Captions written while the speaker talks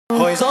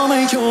Hồi gió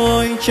mây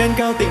trôi trên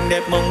cao tình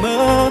đẹp mộng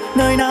mơ,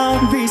 nơi nào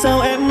vì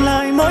sao em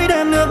lại mỗi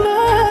đêm nước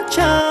mắt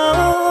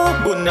trao.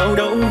 Buồn đau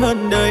đâu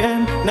hơn đời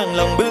em, nặng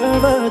lòng bơ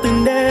vơ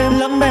từng đêm,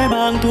 lắm bé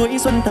bàng tuổi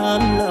xuân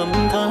tàn lầm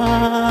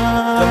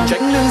than. Thầm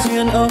trách lương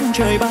duyên ông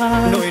trời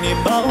ban, nỗi niềm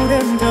bao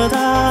đêm thơ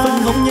than.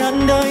 Phần hồng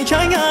nhan đời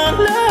trái ngang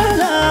lẽ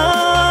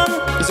làng,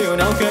 rượu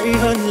nào cay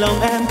hơn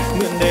lòng em,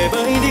 mượn để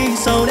bơi đi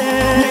sau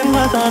đêm. Đêm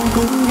hoa tàn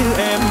cũng như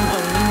em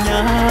hồng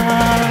nhan.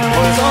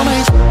 Hồi gió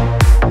mây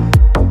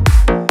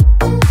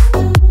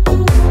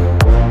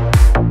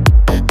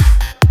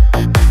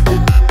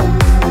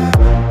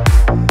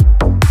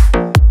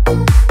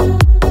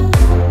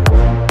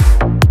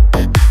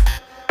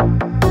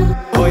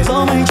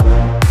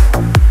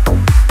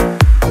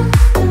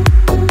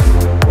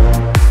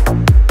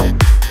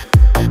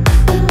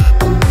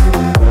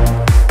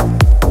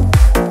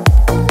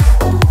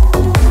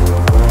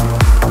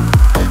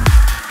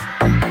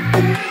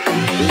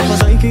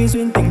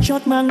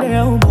chót mang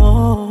đeo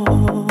mò,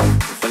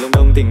 và lòng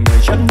đông tình đời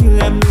chẳng như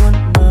em luôn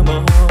mơ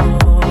mộng.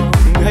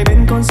 Hai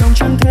bên con sông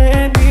chẳng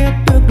thể biết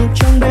được đục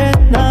trong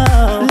bếp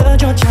nào, lỡ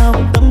cho trao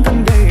tấm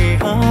thân đầy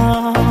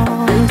hao.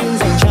 Yêu thương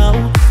dành trao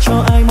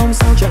cho ai mong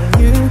sao chẳng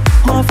như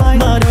hoa phai,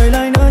 mà đời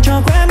lại nỡ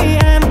cho khóe mi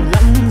em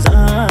lăn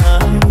dài.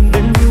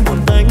 Đêm lưu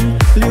buồn tanh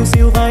lưu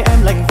siêu vai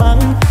em lạnh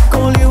vắng, cô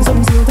lưu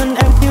dầm dìu thân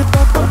em như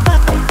có tát.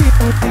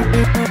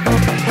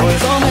 Hồi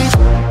gió mây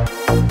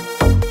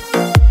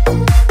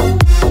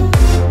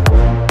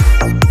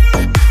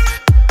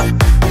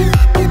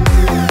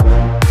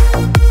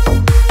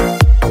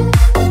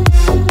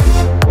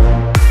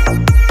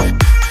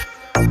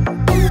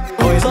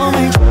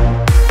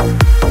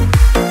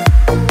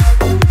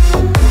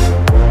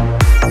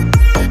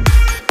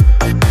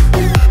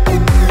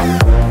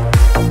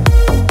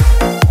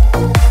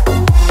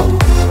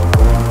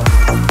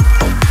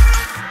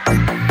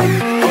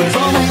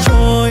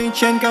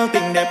trên cao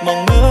tình đẹp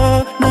mộng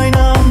mơ, nơi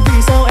nào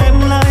vì sao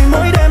em lại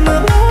mỗi đêm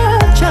nước mắt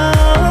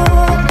trao.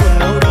 Buồn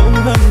đau đâu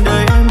hơn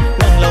đời em,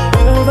 nặng lòng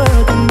bơ vơ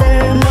từng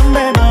đêm, lắm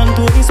bé bàng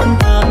tuổi xuân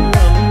tàn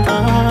lầm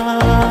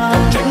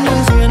than. Tránh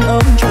lương duyên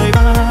ông trời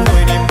ban,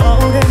 nỗi niềm bao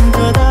đêm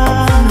thơ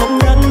than. Mộng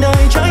nhận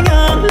đời trái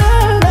ngang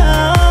lẽ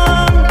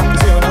làng,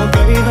 rượu nào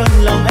cay hơn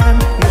lòng em,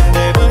 mượn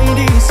để bơi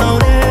đi sau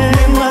đêm.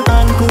 Đêm hoa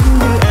tàn cũng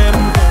như em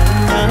hồng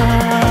nhan.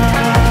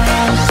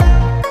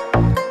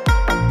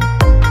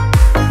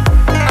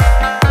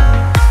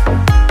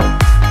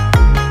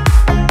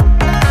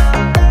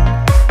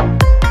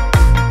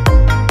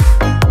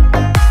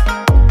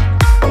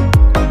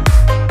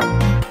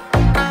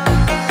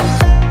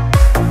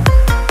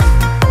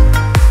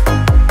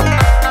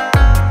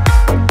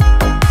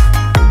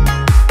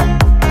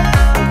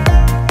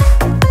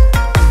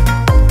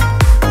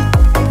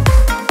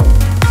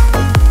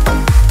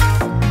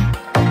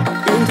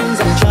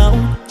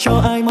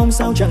 Cho ai mong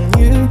sao chẳng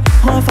như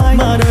hoa phai,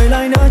 mà đời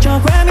lại nỡ cho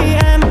khóe mi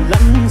em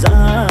lăn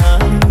dài.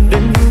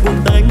 Đêm lưu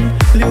buồn tanh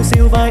lưu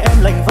siêu vai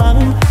em lạnh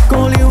vắng,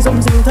 cô lưu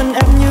dầm dìu thân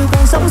em như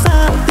con sóng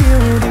xa tiêu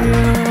điều.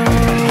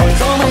 Hồi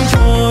gió mây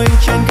trôi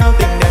trên cao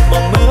tình đẹp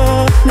mộng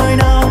mơ, nơi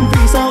nào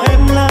vì sao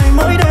em lại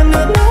mỗi đêm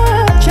nước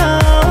mắt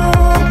trao.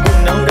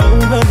 Buồn đau đâu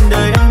hơn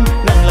đời em,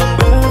 nặng lòng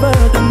bơ vơ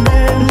từng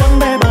đêm, lắm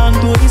bé bàng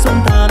tuổi xuân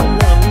tàn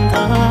lầm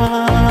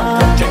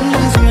than. Tránh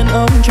lương duyên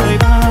ông trời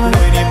ban,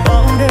 nỗi niềm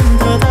bao đêm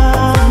thơ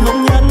than.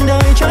 Mộng nhận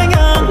đời trái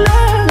ngang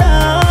lẽ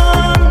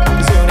làng,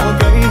 rượu nào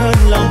cay hơn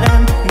lòng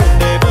em, mượn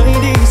để bơi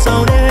đi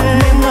sau đêm.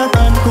 Đêm hoa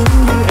tàn cũng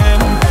như em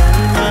hồng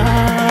nhan.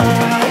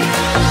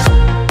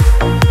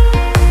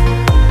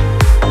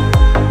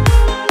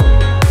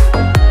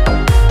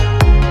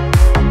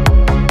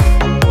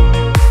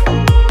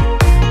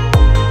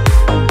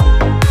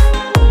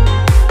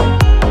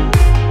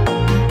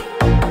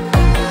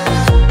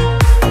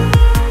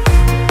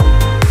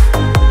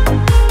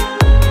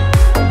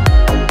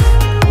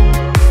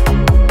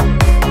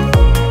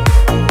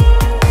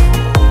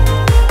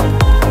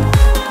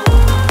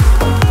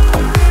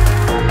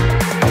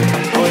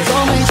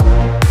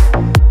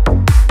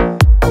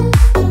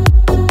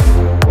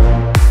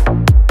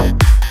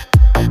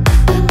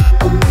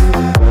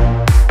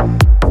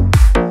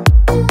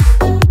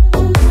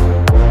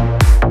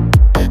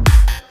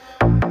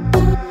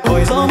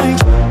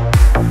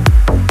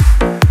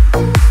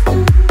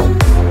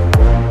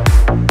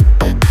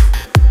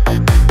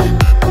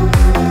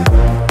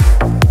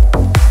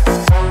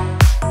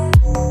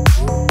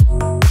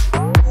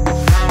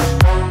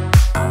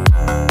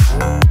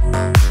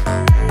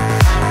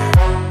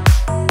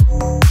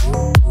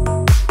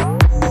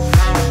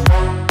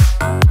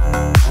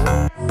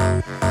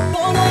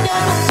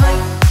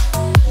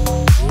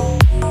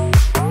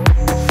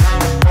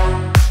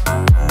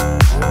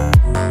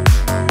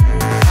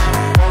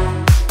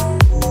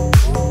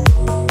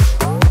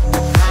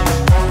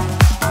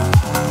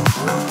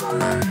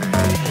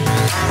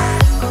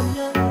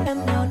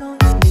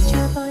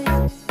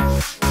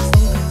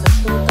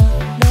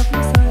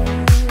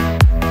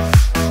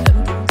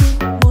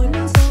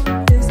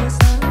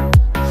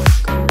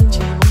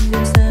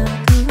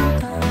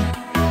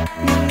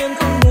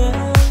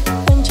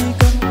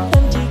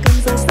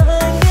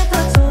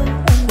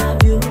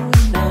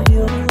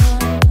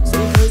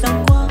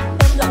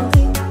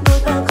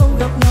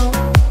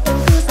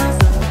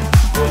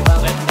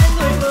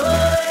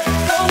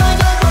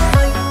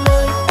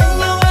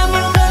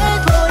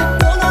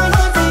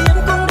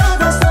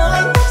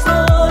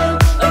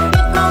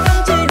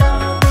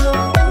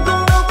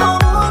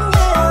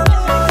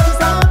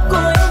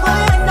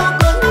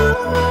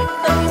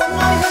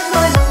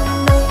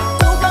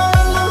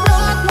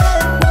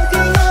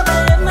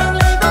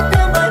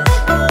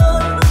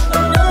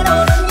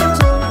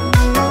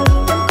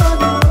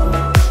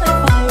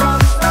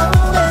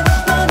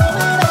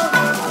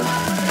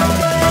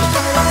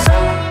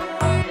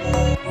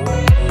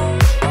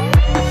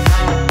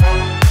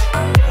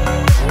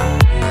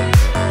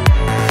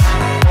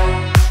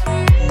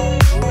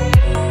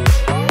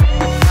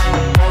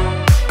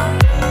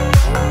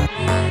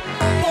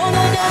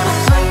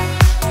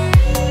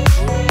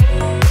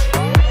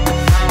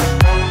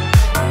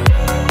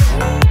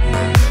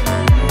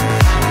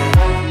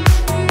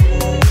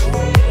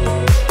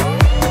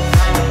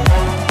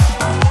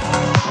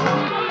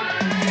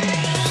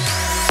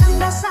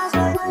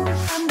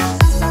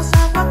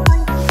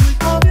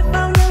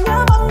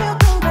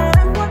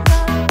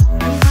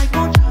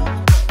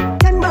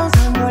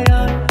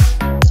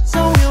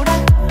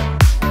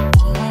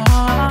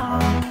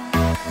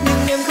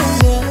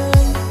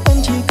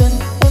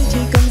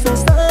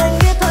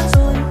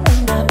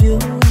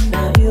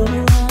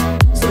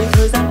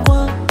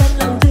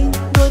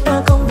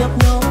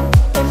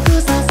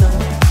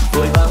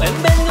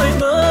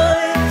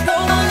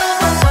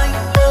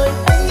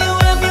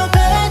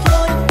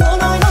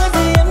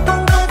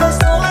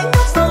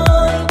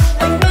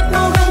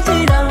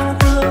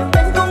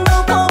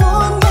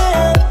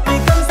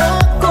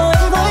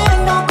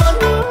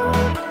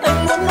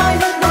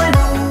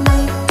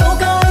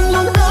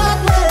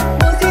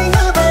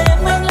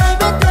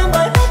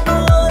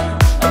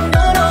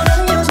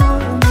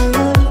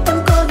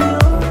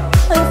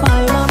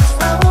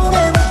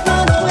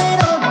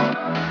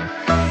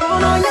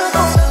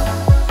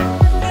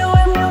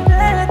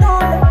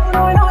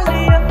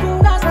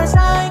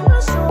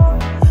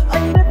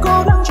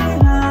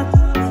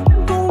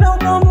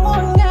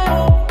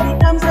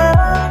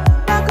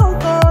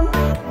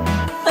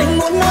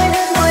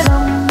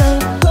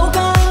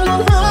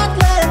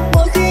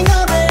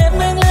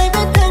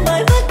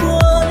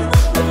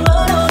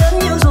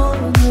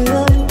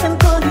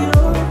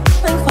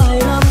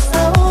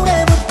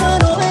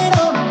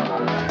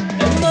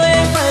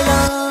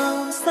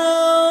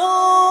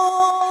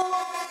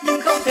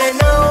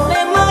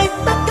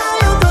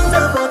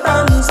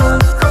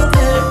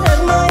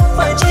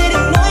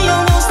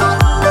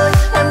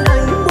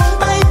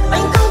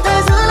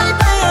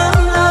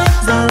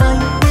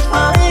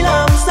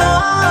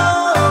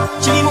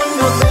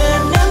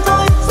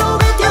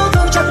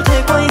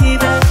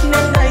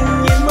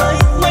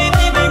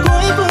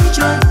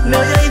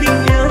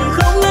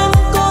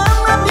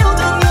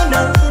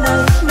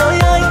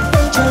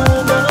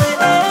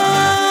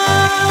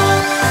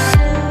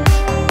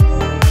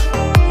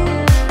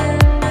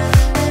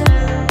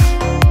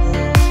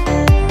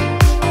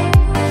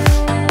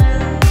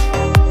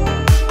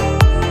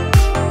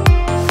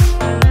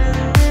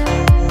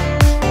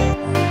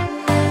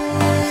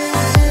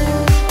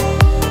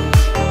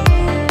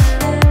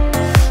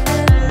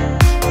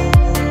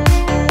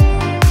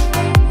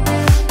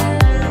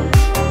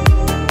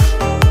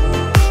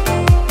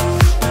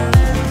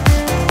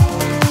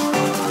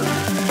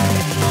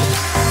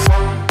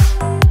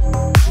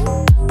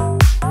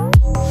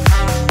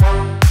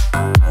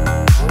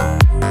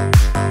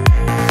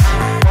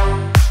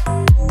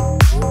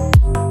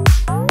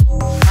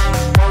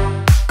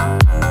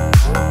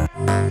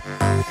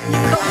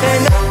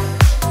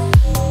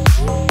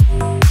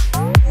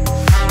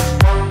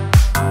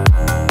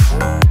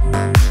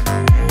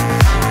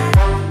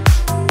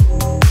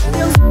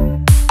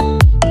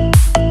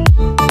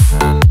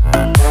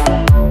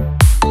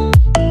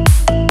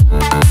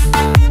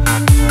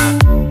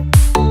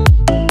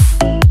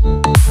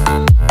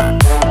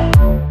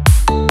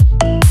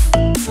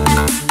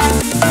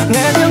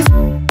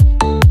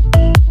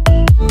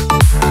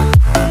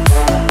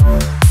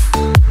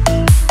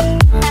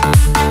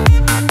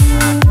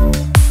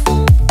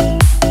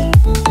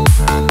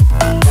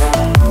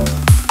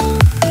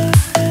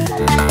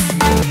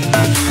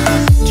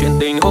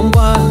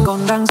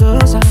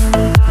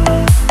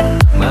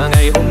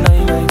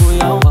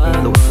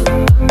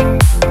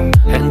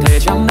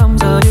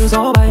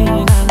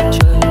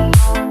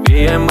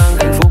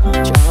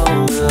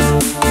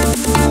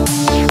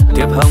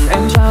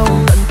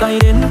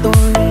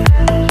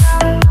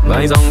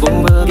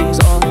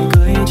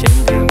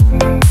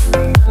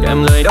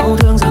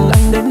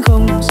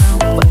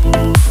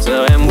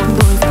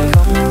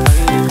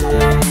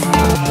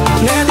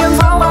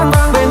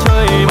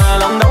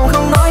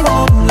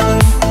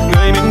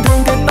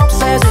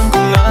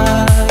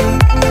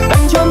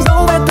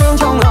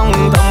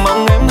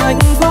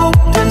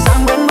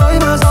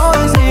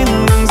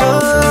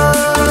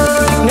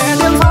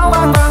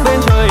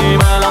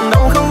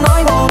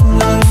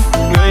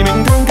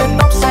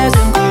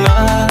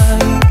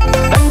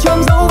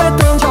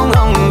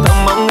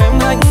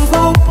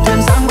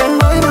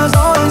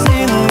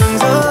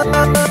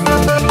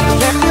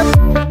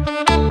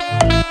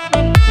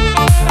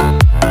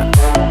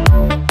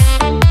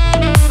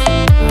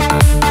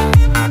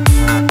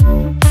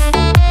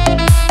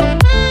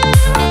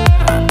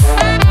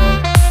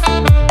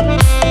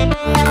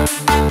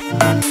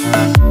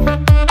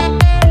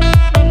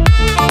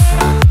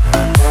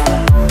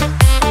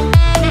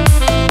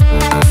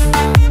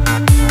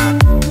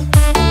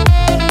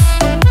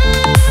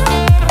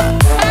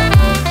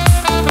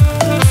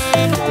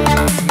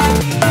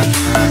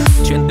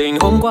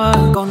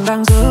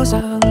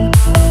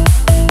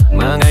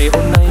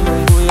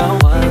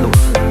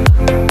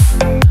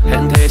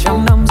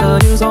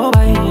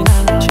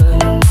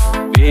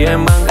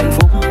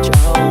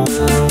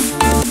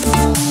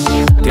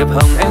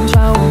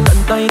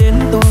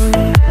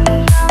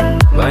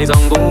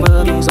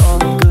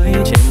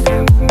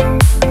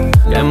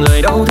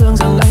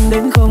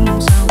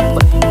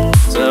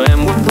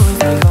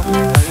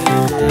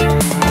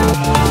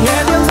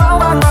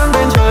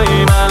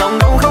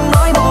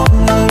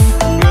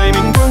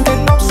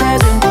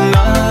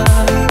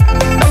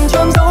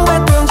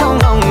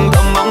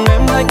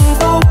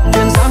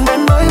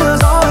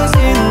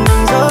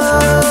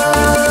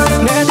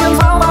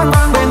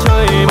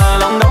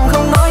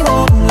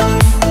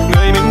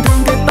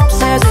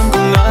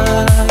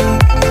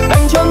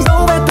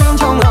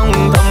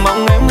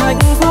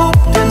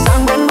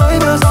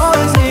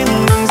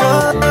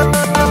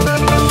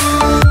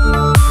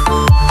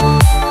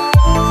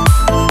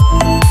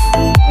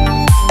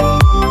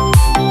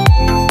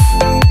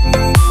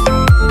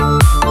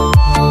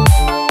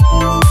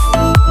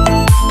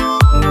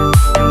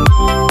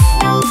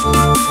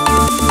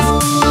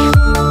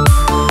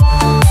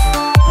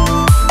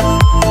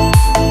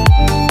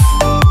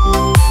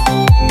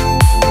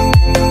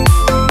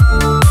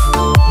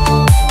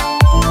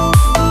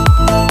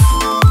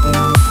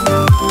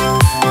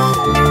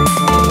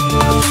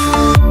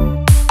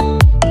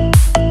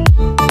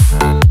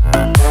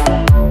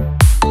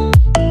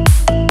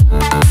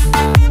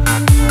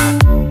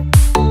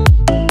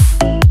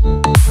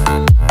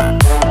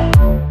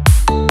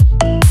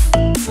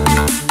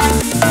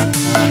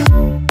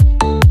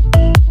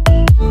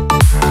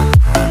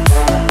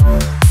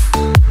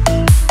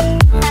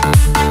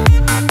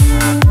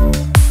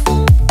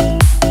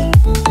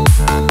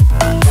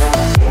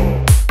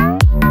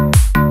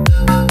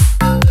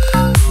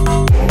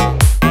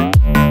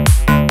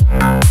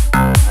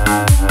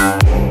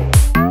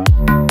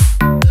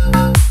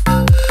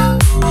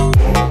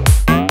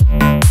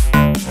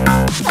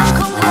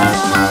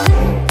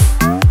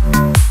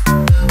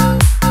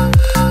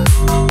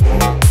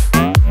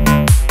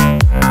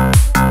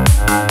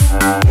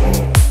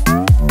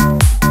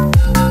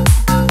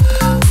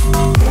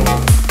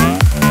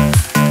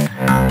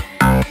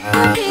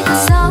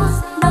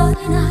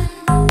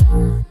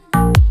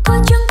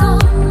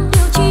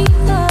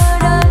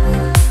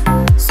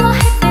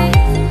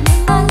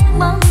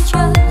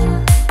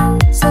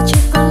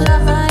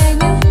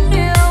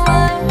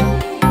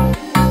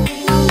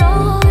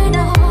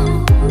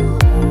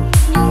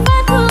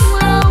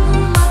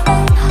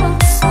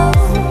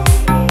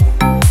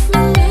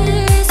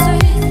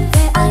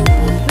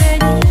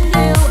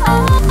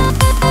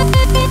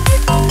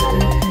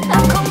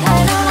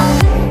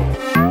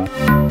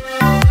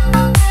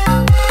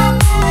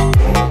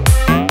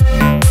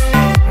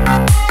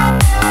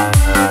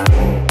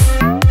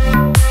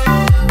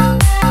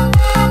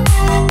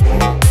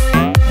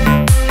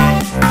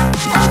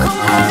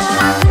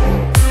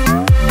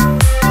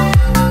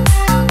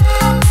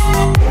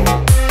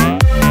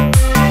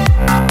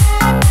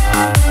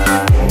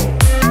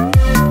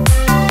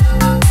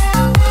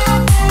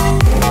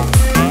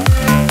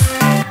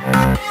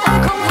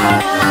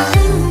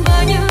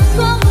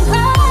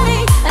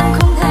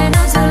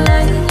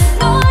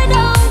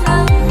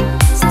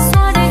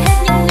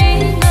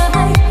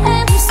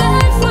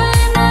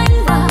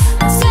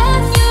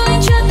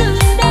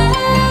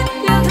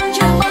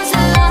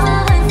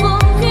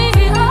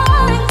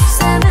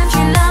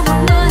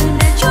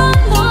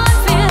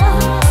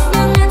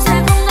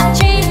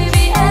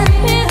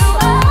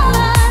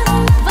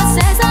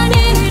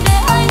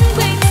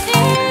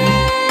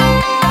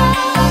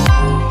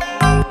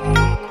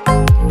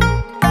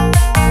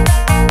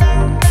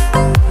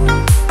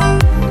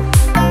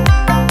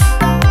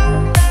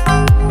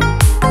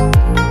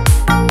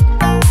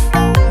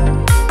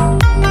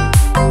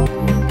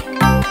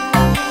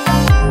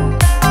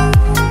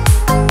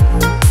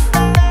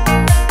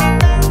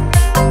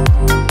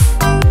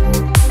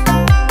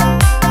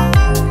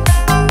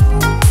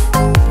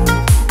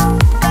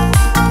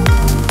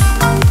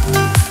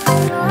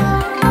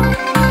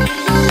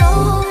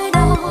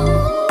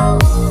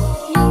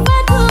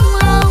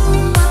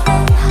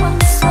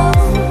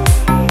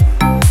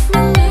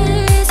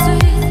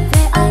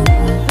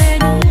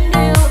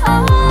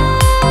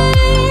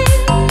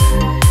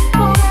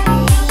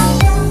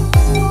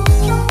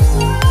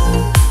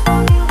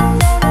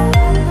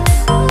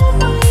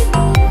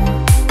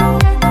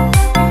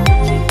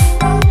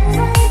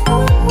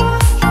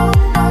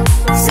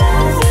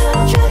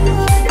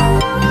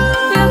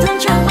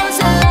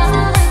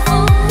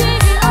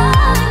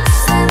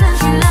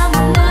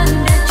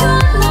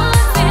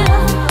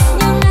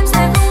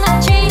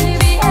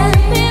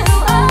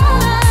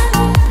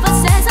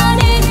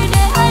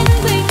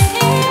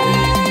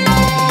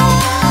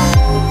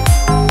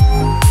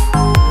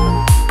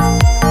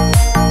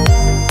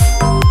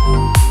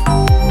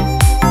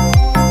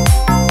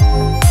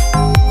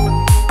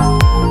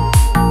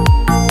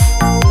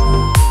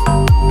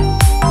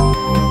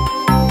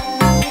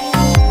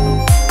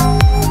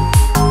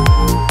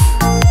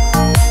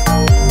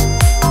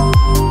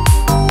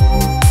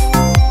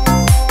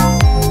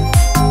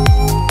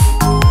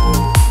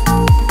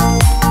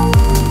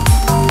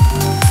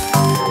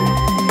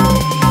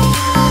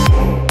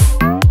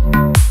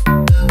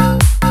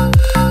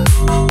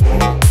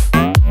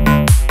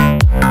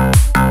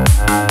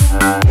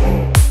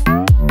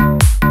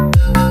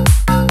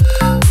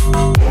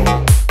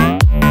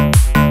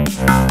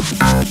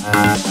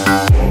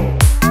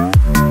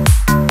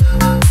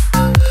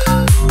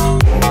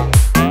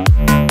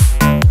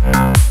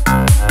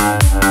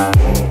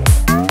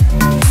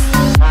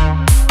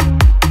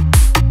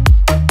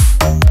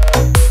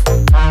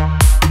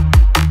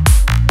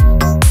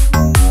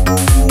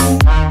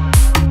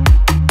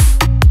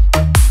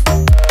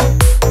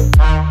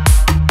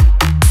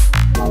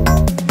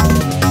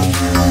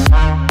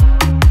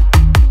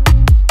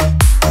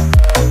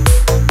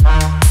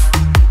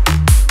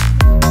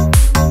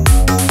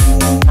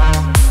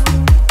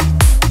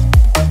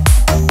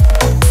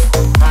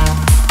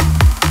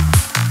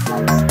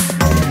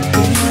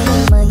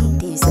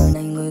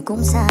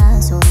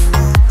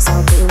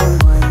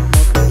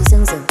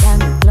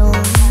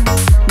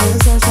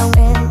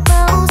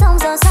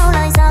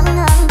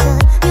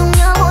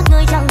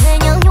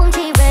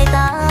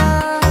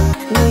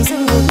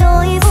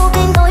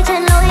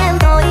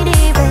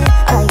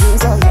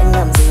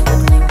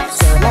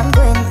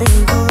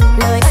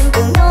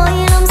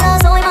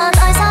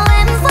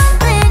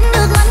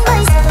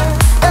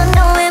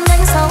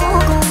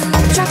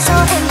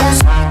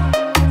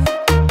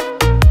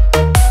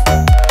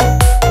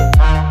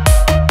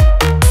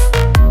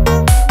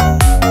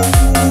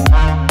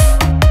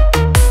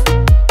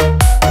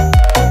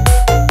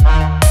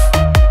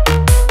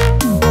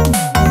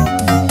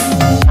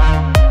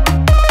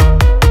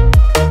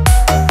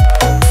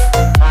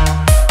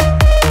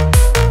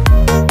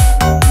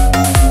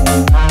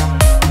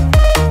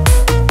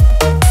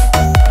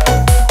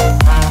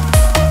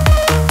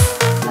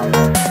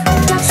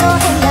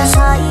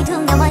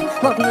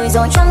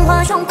 giỏi trăng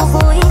hoa trong cuộc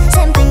vui,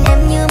 xem tình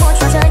em như một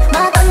trò chơi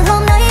mà tận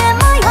hôm nay em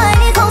mới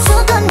hay không giữ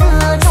cơn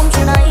mưa trong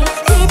chiều nay.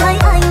 Khi thấy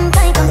anh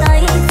tay cầm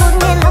tay phút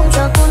nghe lòng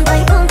chợt cuốn thấy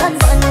thương thân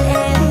phận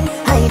em.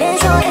 Hãy để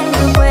cho em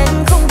đừng quên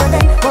không có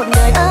tên một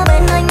người ở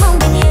bên anh mong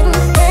bình yên.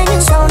 Thế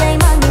nhưng sau này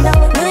mang niềm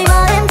đau người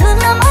mà em thương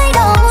năm ấy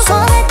đâu,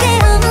 xóa hết ký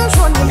ức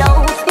chuồn buồn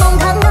đau. Mong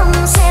tháng năm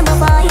sẽ bờ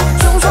vai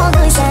chung cho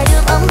người sẽ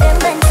được ấm đêm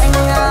bên cạnh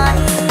ai.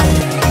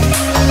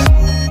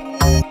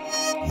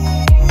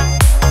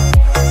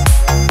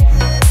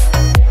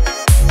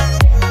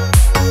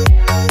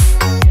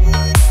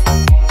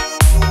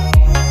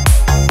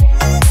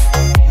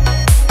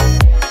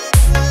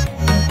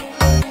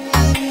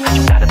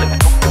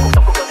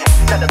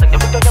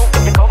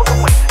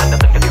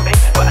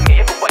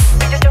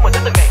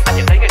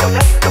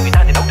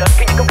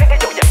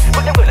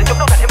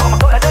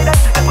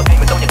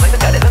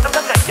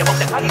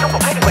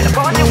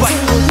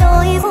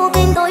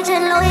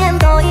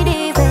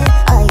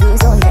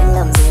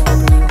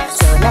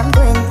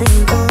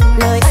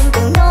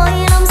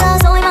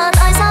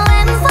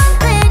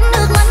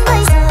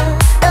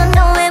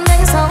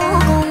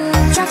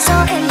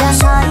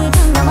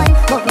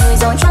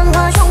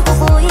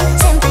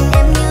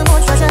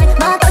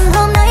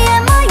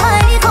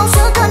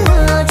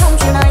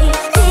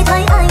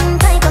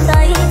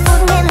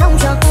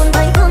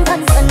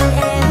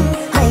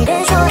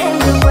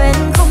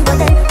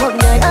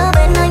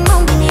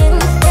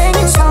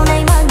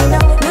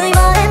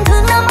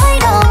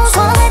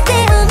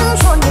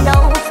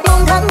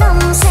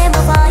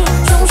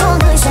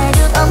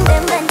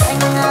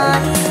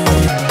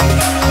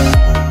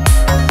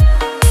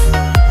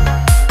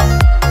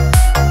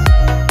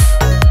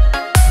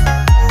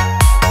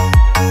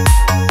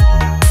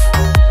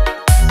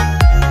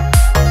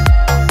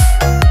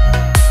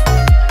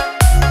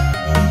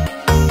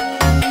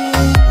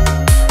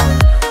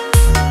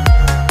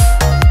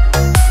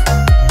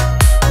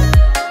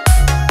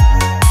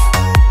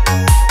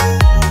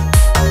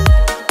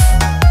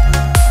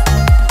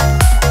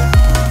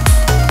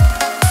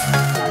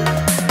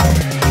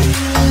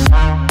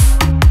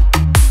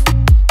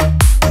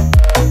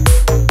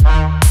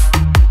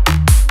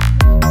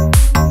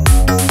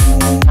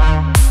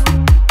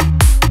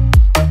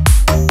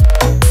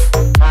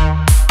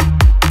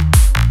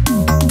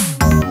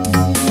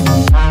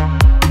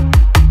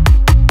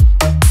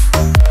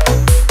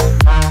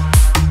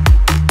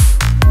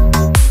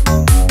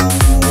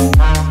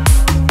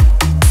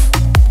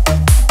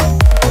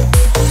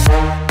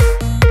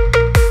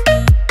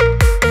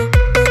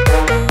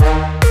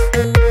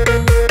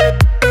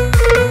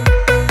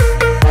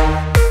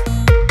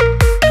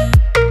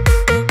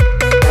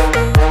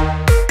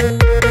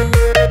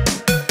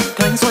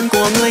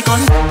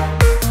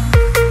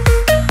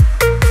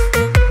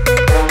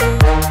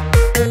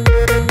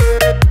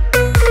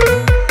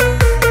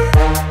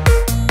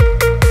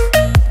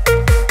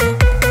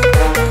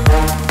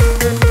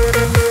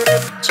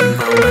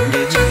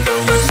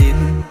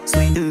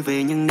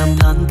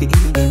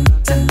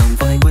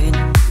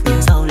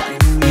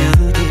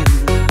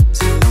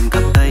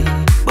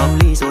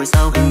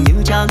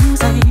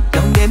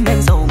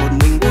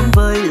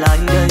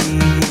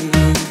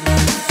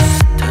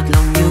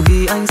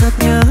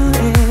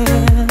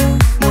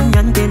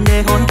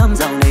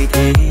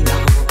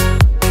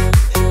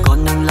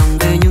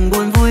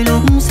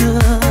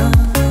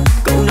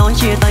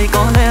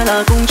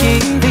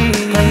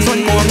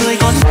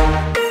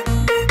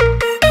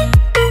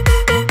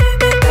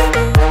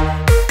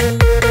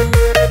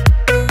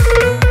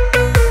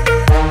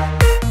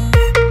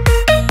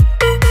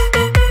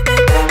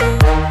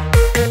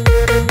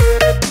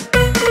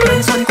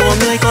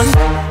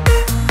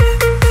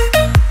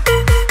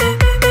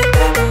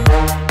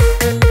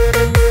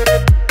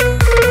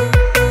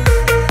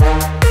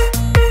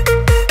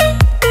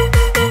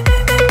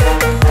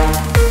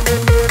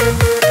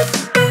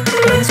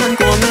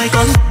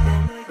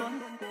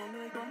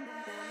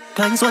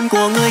 Thanh xuân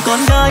của người con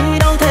gái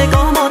đâu thể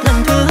có một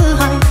lần thứ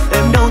hai.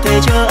 Em đâu thể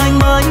chờ anh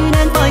mãi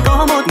nên phải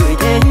có một người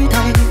thế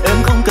thay. Em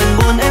không cần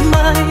buồn em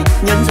mãi,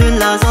 nhân duyên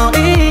là do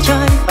ý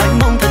trời. Anh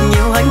mong thật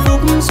nhiều hạnh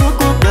phúc suốt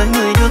cuộc đời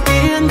người được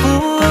yên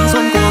vui. Thanh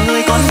xuân của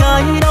người con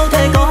gái đâu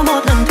thể có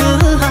một lần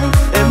thứ hai.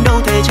 Em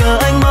đâu thể chờ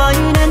anh mãi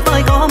nên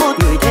phải có một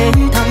người thế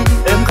thay.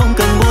 Em không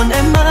cần buồn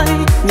em mãi,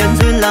 nhân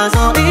duyên là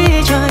do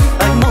ý trời.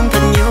 Anh mong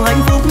thật nhiều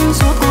hạnh phúc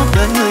suốt cuộc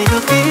đời người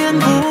được yên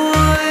vui.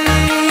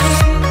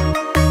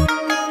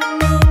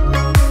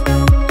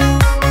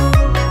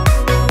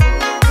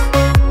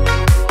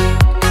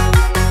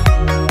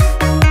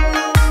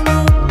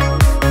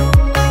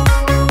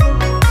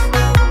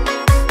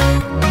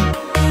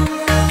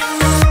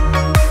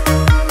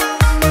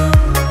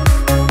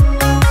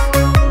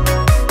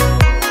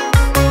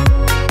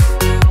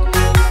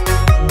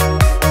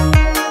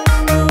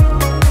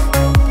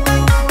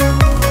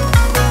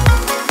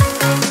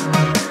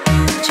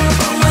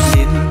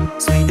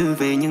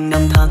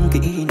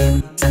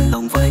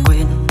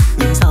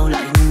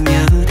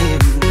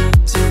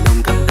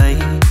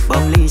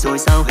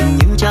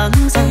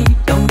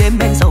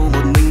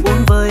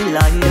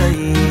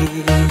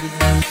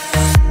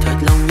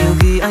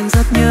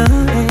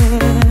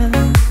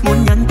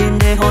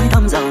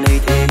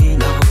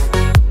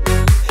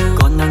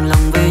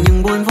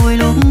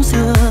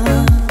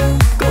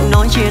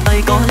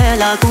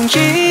 cả cùng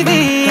chỉ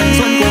vì thanh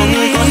xuân của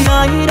người con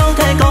gái đâu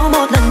thể có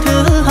một lần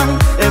thứ hai.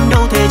 Em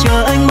đâu thể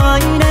chờ anh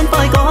mãi nên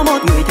phải có một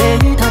người thế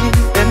thay.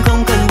 Em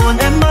không cần buồn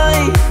em ơi,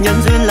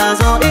 nhân duyên là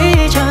do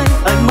ý trai.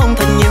 Anh mong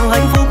thật nhiều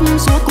hạnh phúc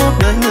suốt cuộc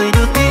đời người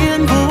được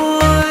yên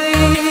vui.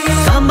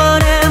 Cảm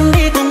ơn em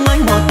đi cùng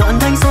anh một đoạn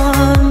thanh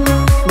xuân,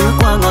 bước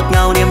qua ngọt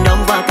ngào niềm đau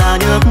và cả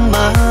nước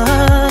mắt.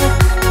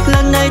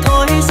 Lần này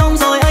thôi xong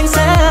rồi anh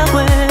sẽ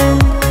quên,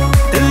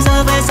 từ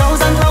giờ về sau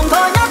dần không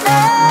có nhắc đến.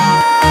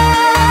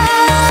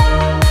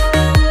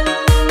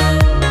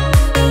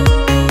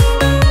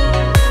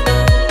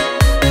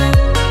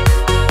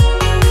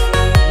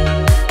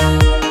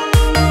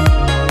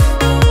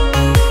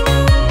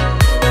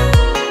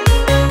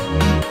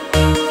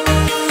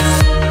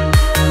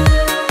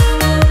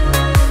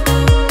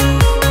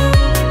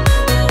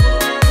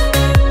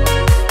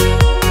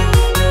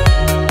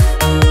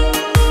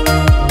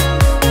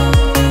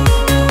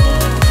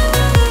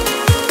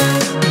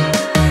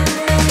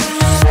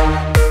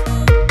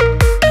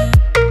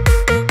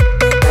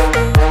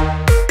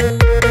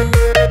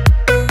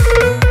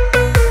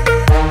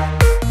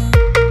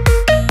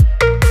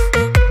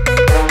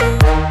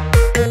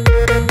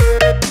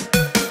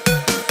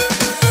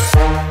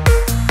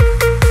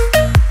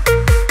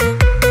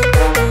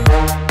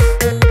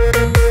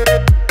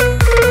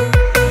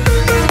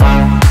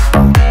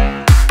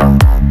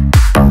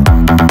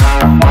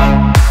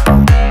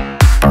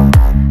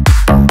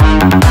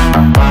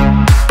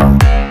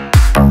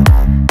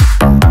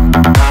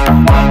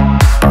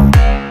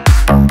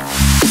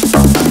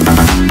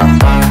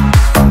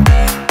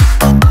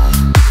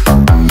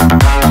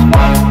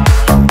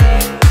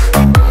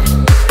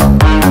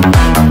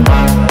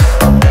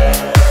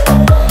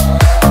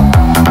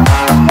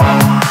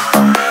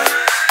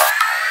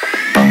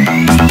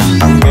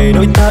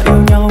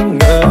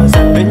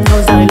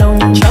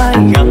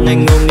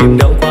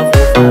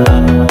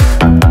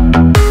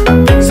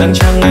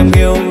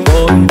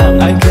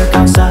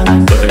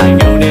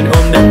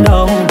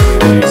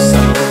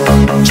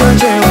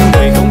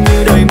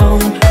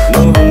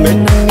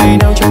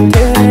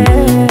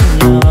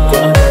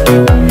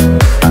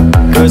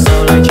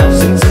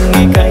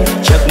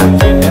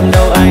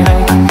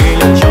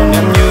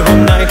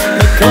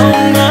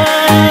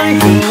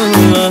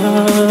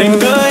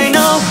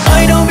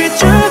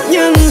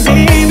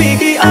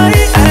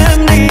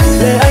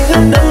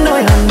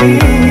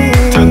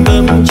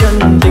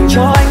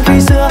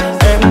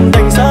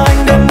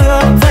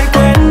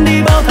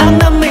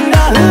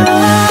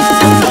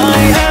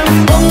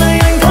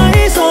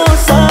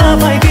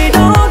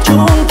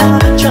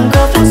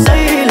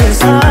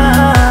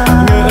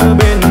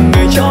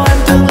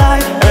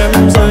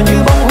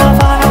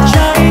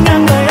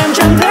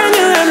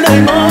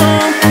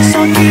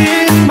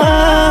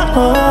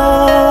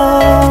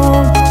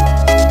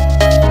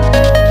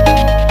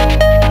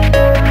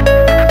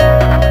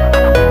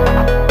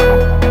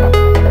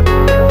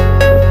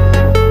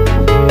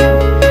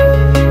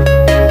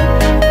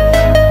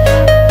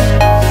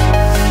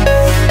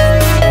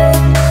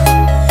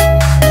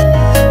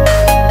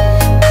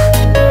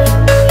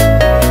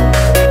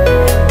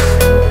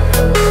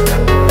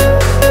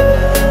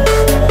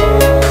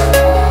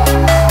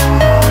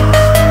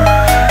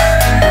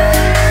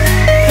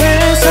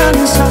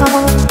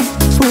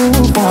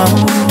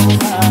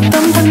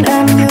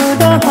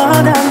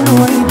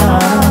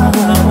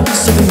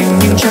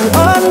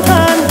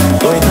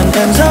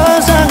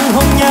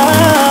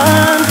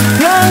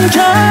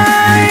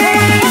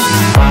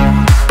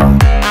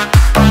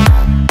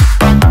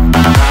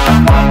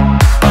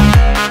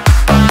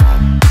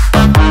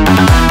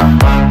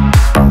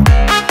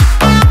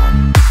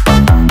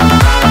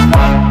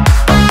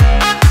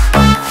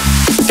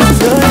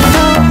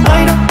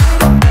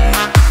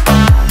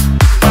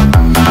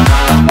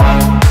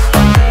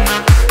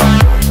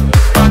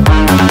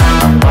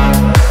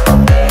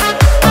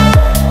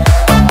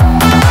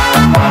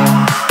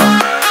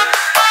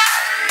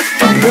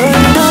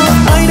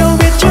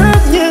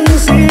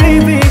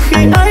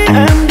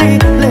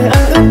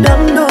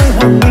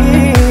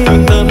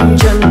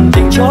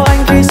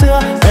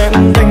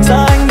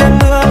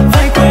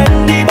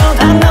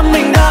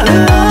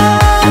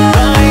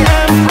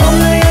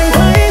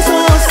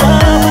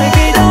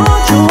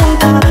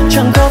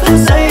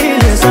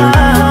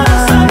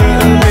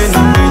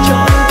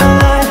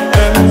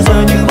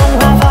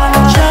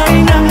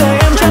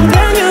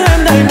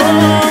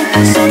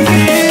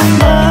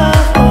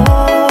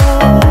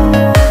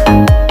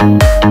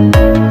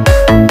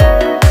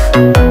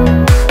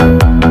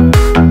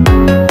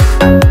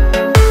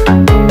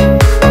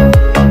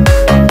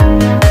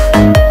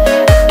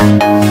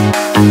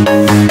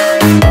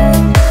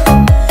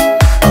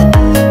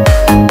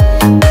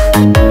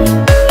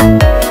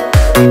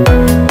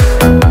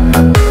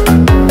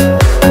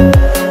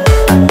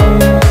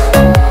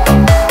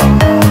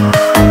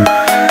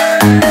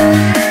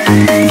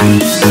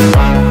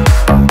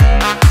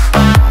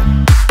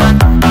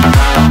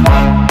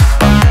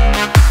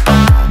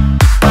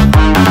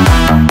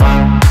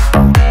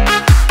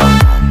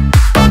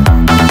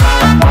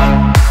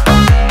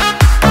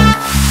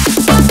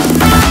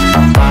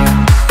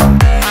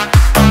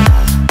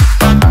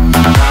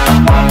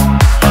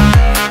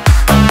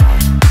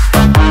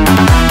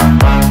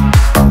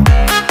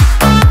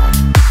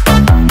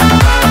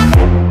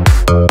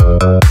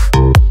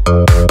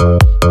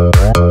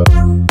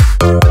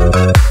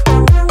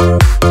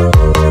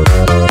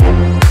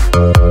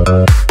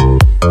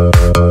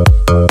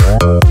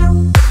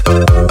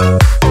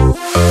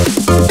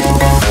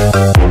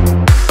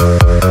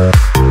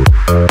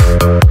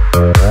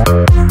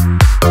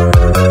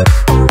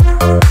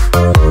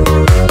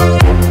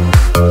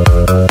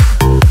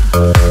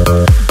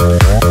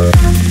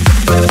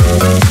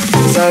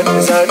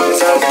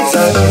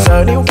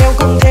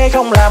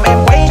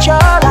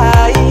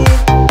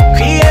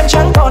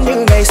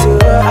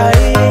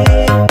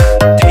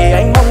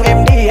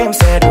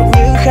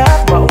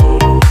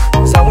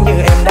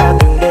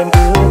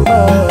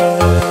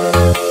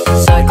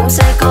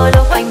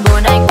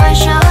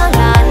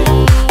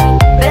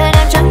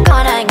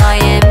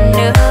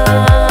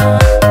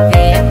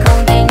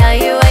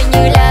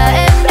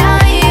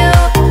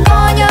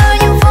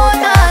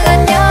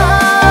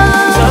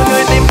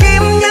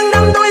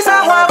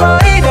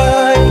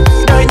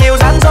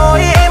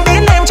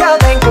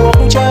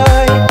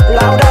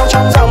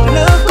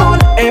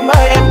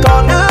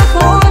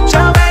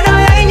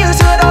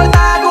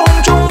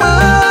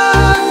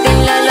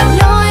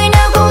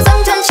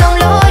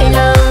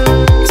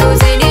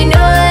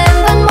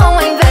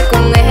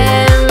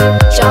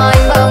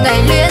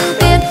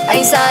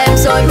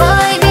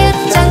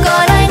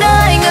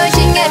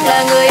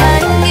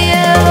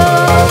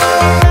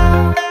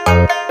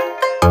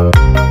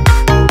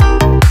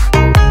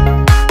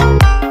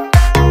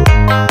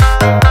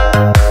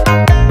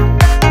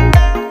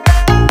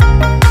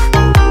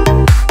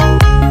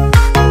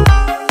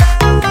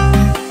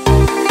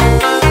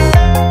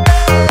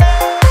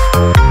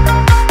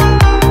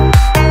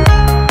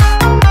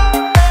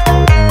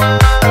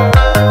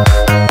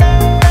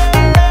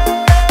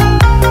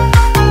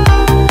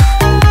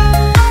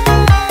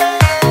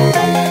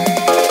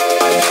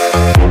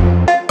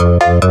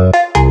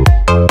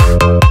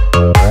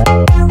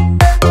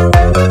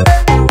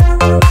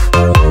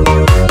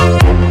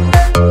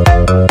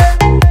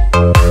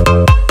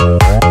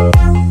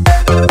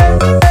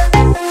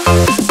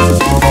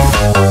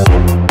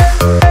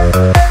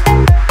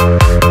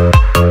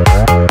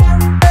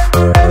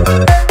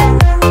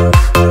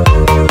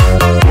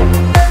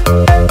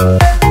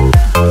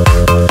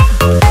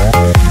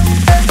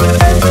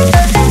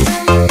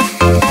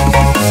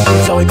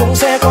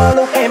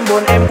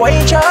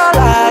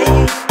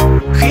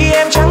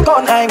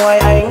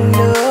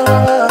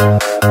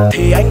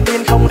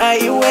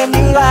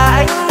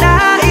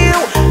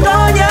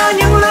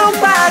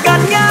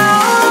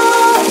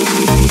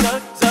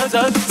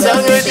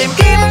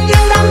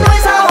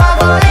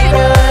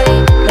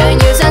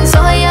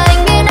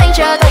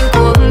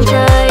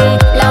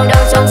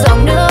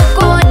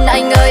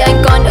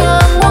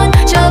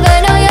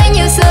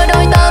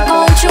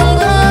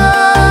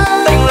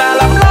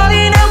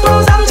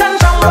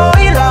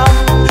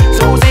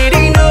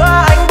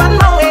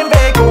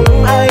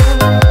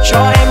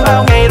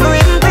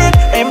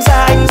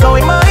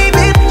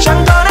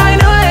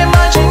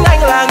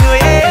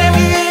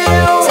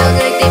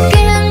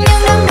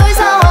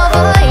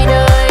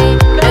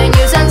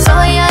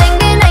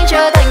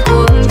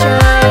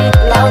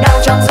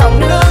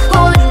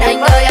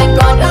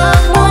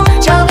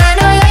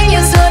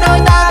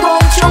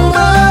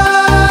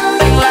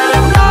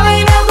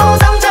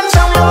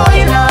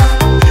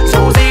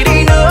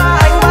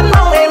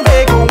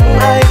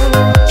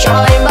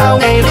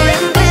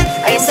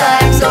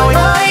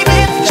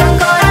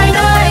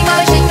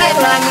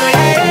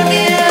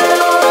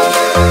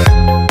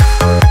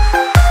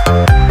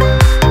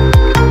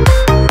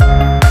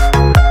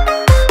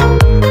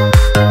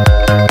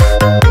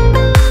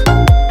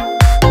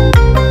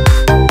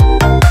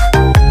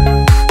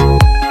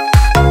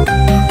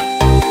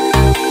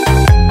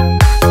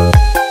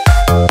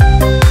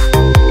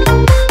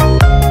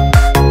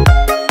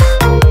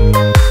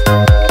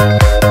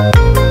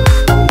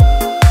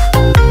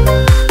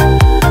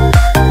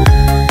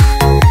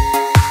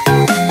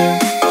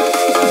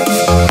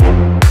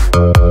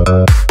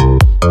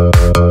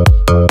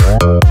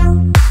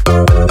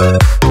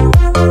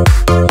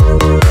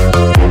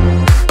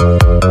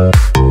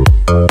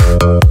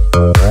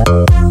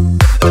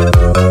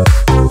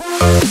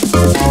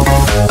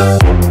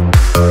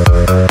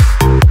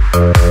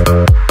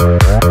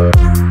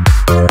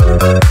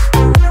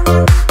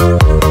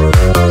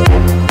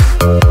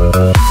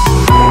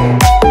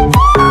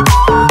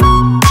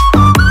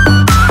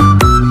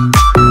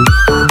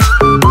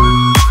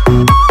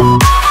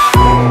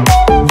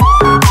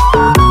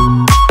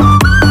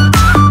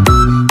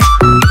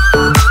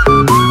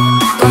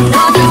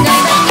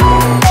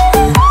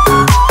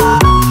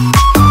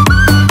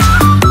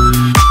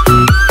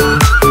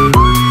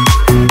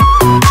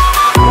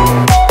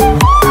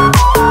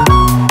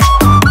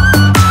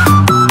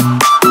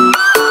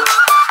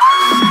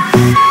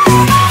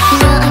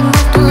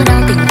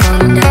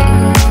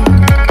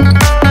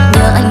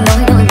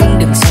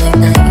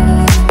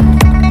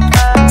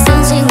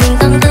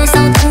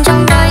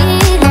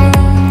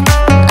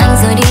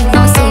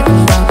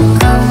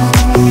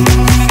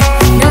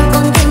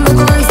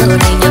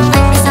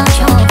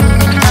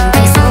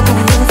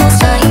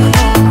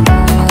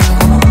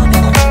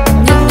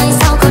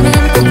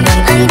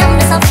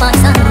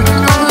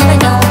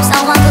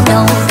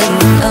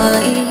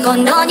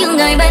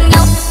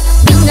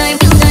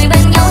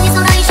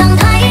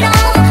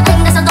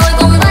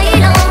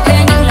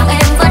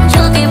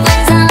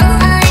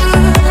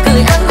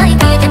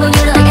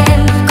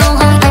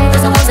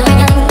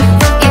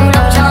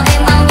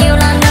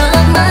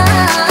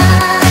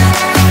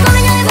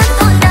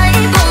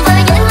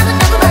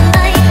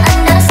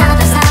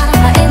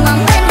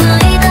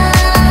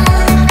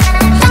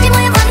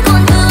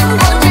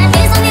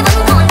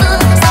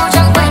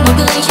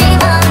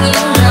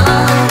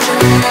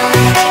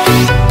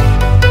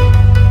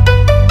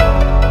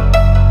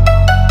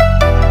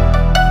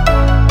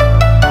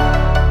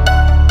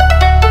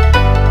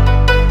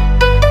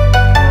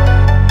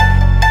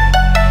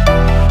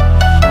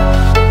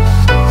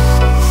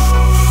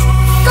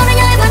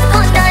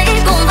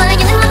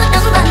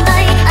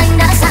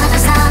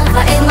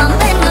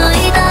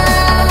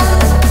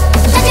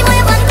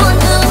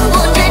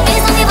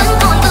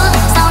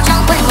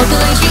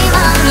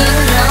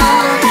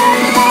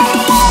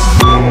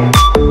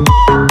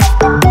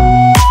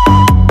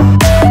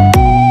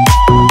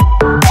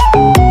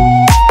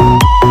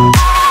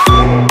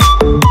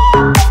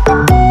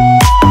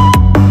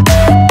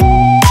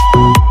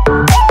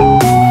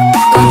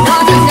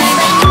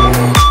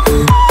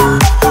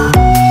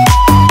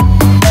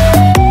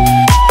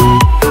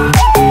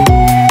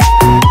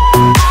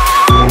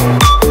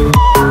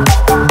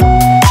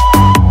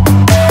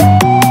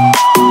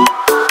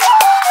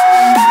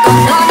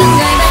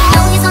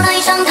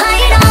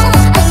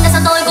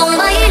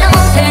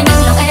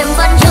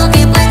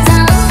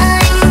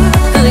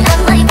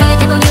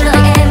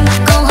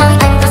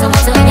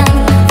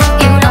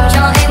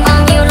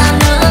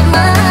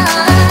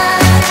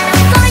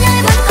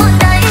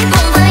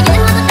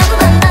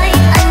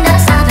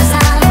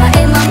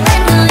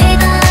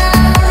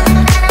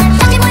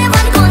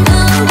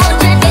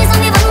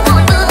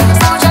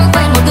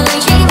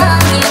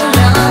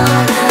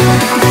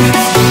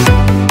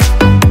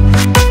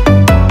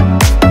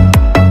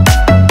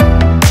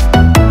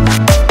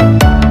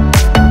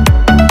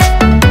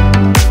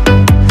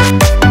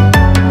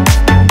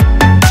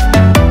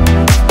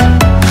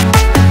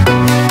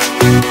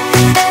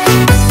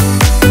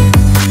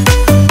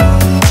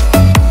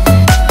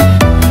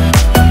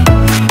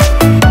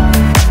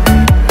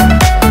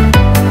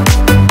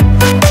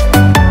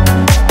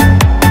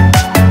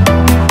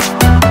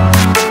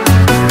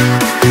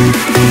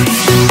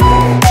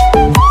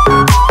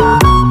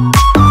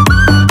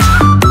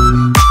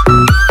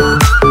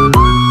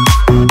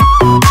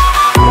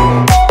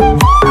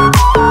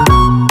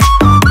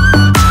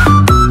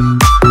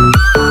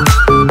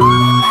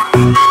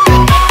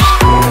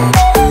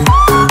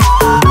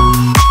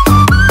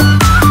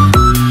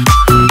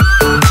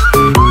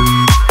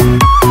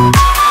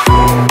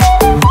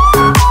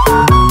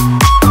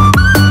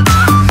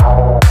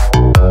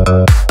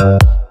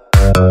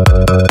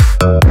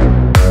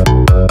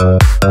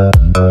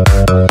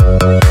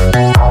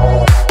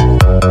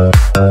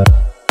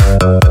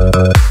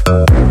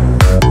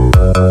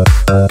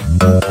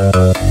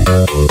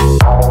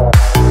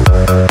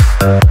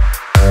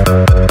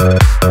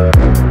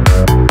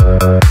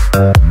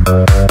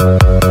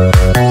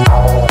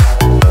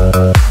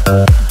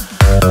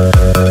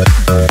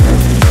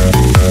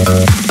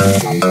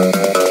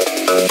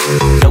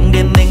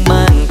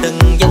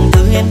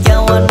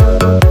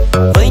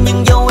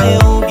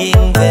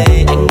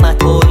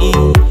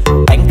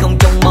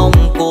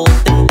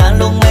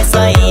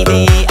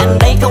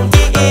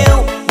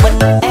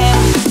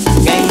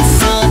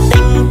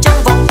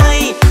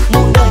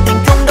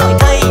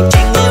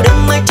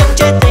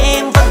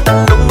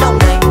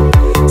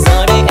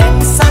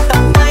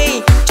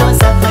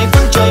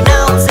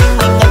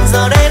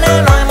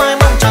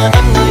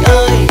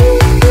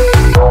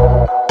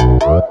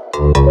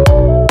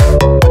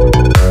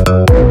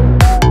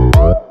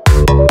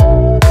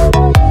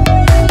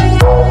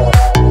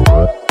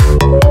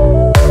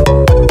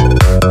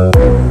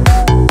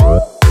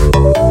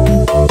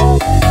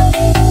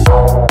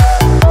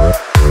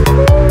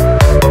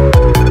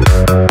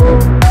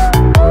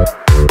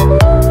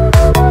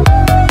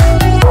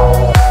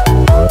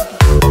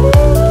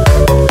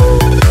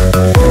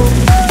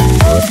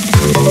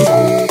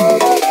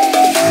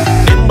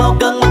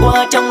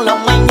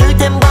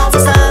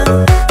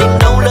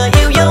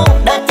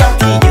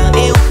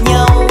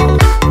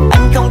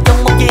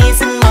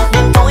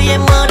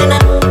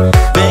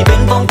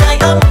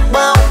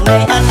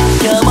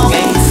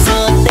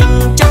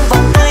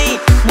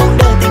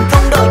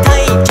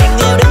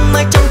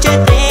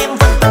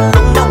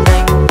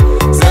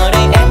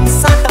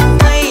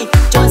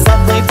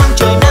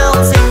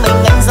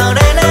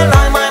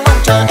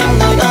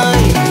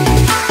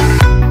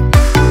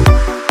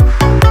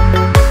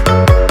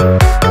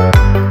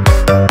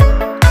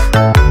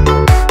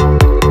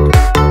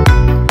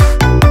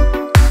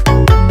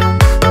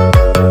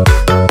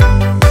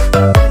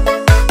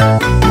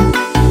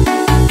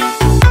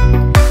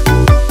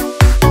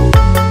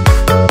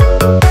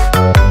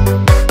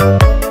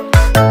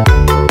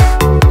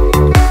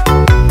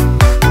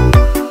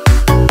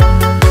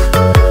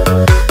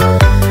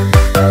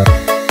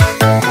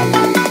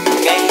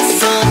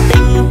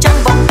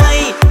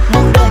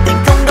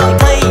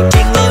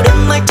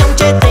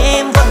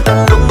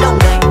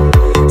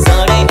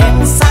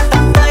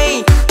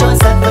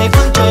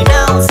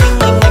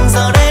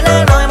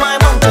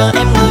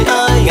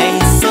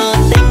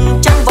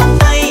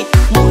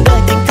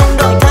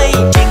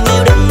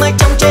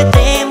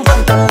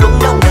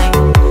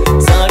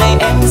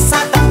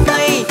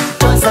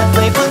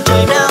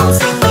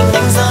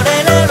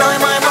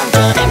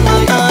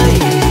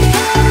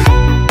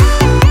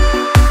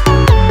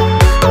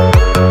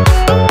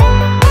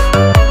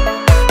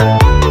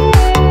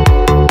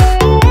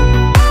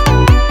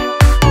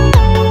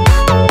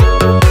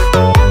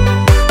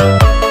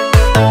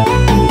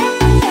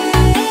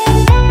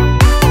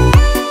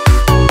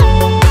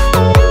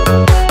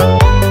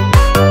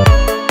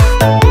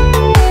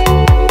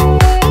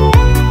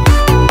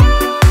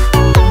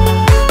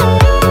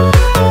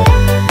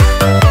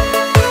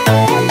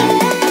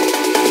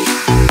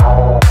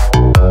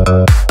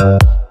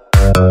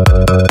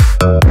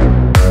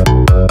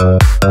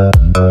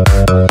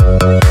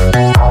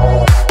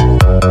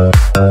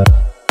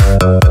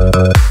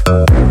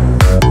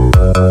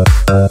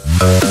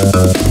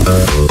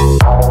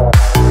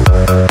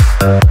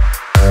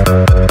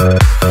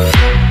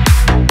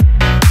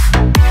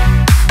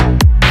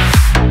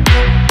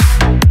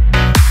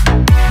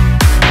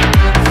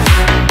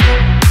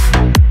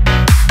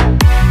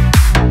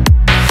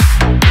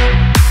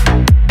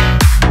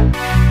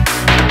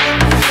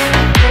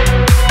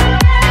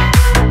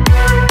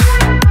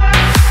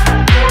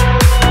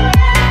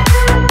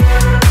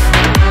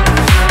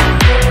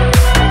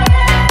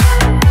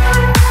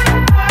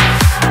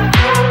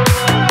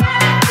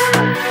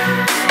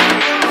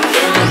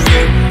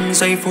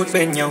 giây phút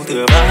bên nhau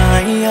thừa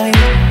vai anh,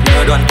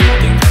 lỡ đoạn tuyệt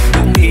tình thành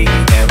bước đi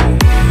theo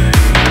người.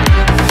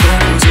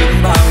 Không giữ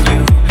bao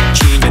nhiêu,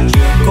 chỉ nhận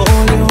được cố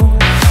liêu.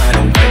 Ta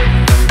đồng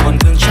hành vẫn còn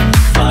thương chẳng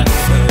phải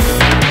vờ.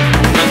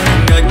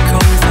 Nắng ngân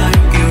không phải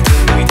yêu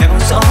thương người theo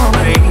gió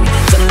mây,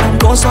 dần lòng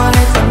cố xóa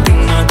hết tâm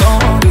tình mà có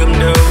đường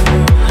đâu.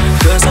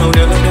 Cớ sao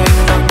nỡ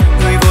đành lòng,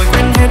 người vội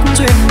quên hết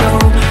duyên đâu.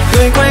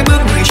 Người quay bước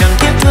người chẳng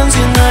tiếc thương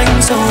riêng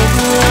anh sâu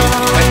thương.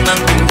 Anh mang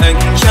tình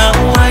anh trao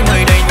ai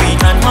nơi đây vì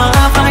tàn hoa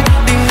phai.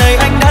 Tình này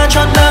anh đã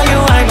chót lỡ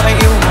yêu ai mà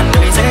yêu hẳn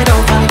đời dễ đâu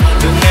phai.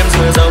 Đừng em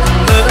dừa dòng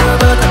bơ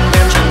vơ thân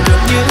em chẳng được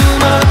như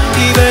mơ.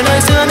 Thì về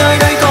nơi xưa nơi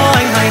đây có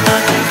anh hay ta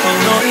cùng không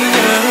nỗi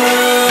nhớ.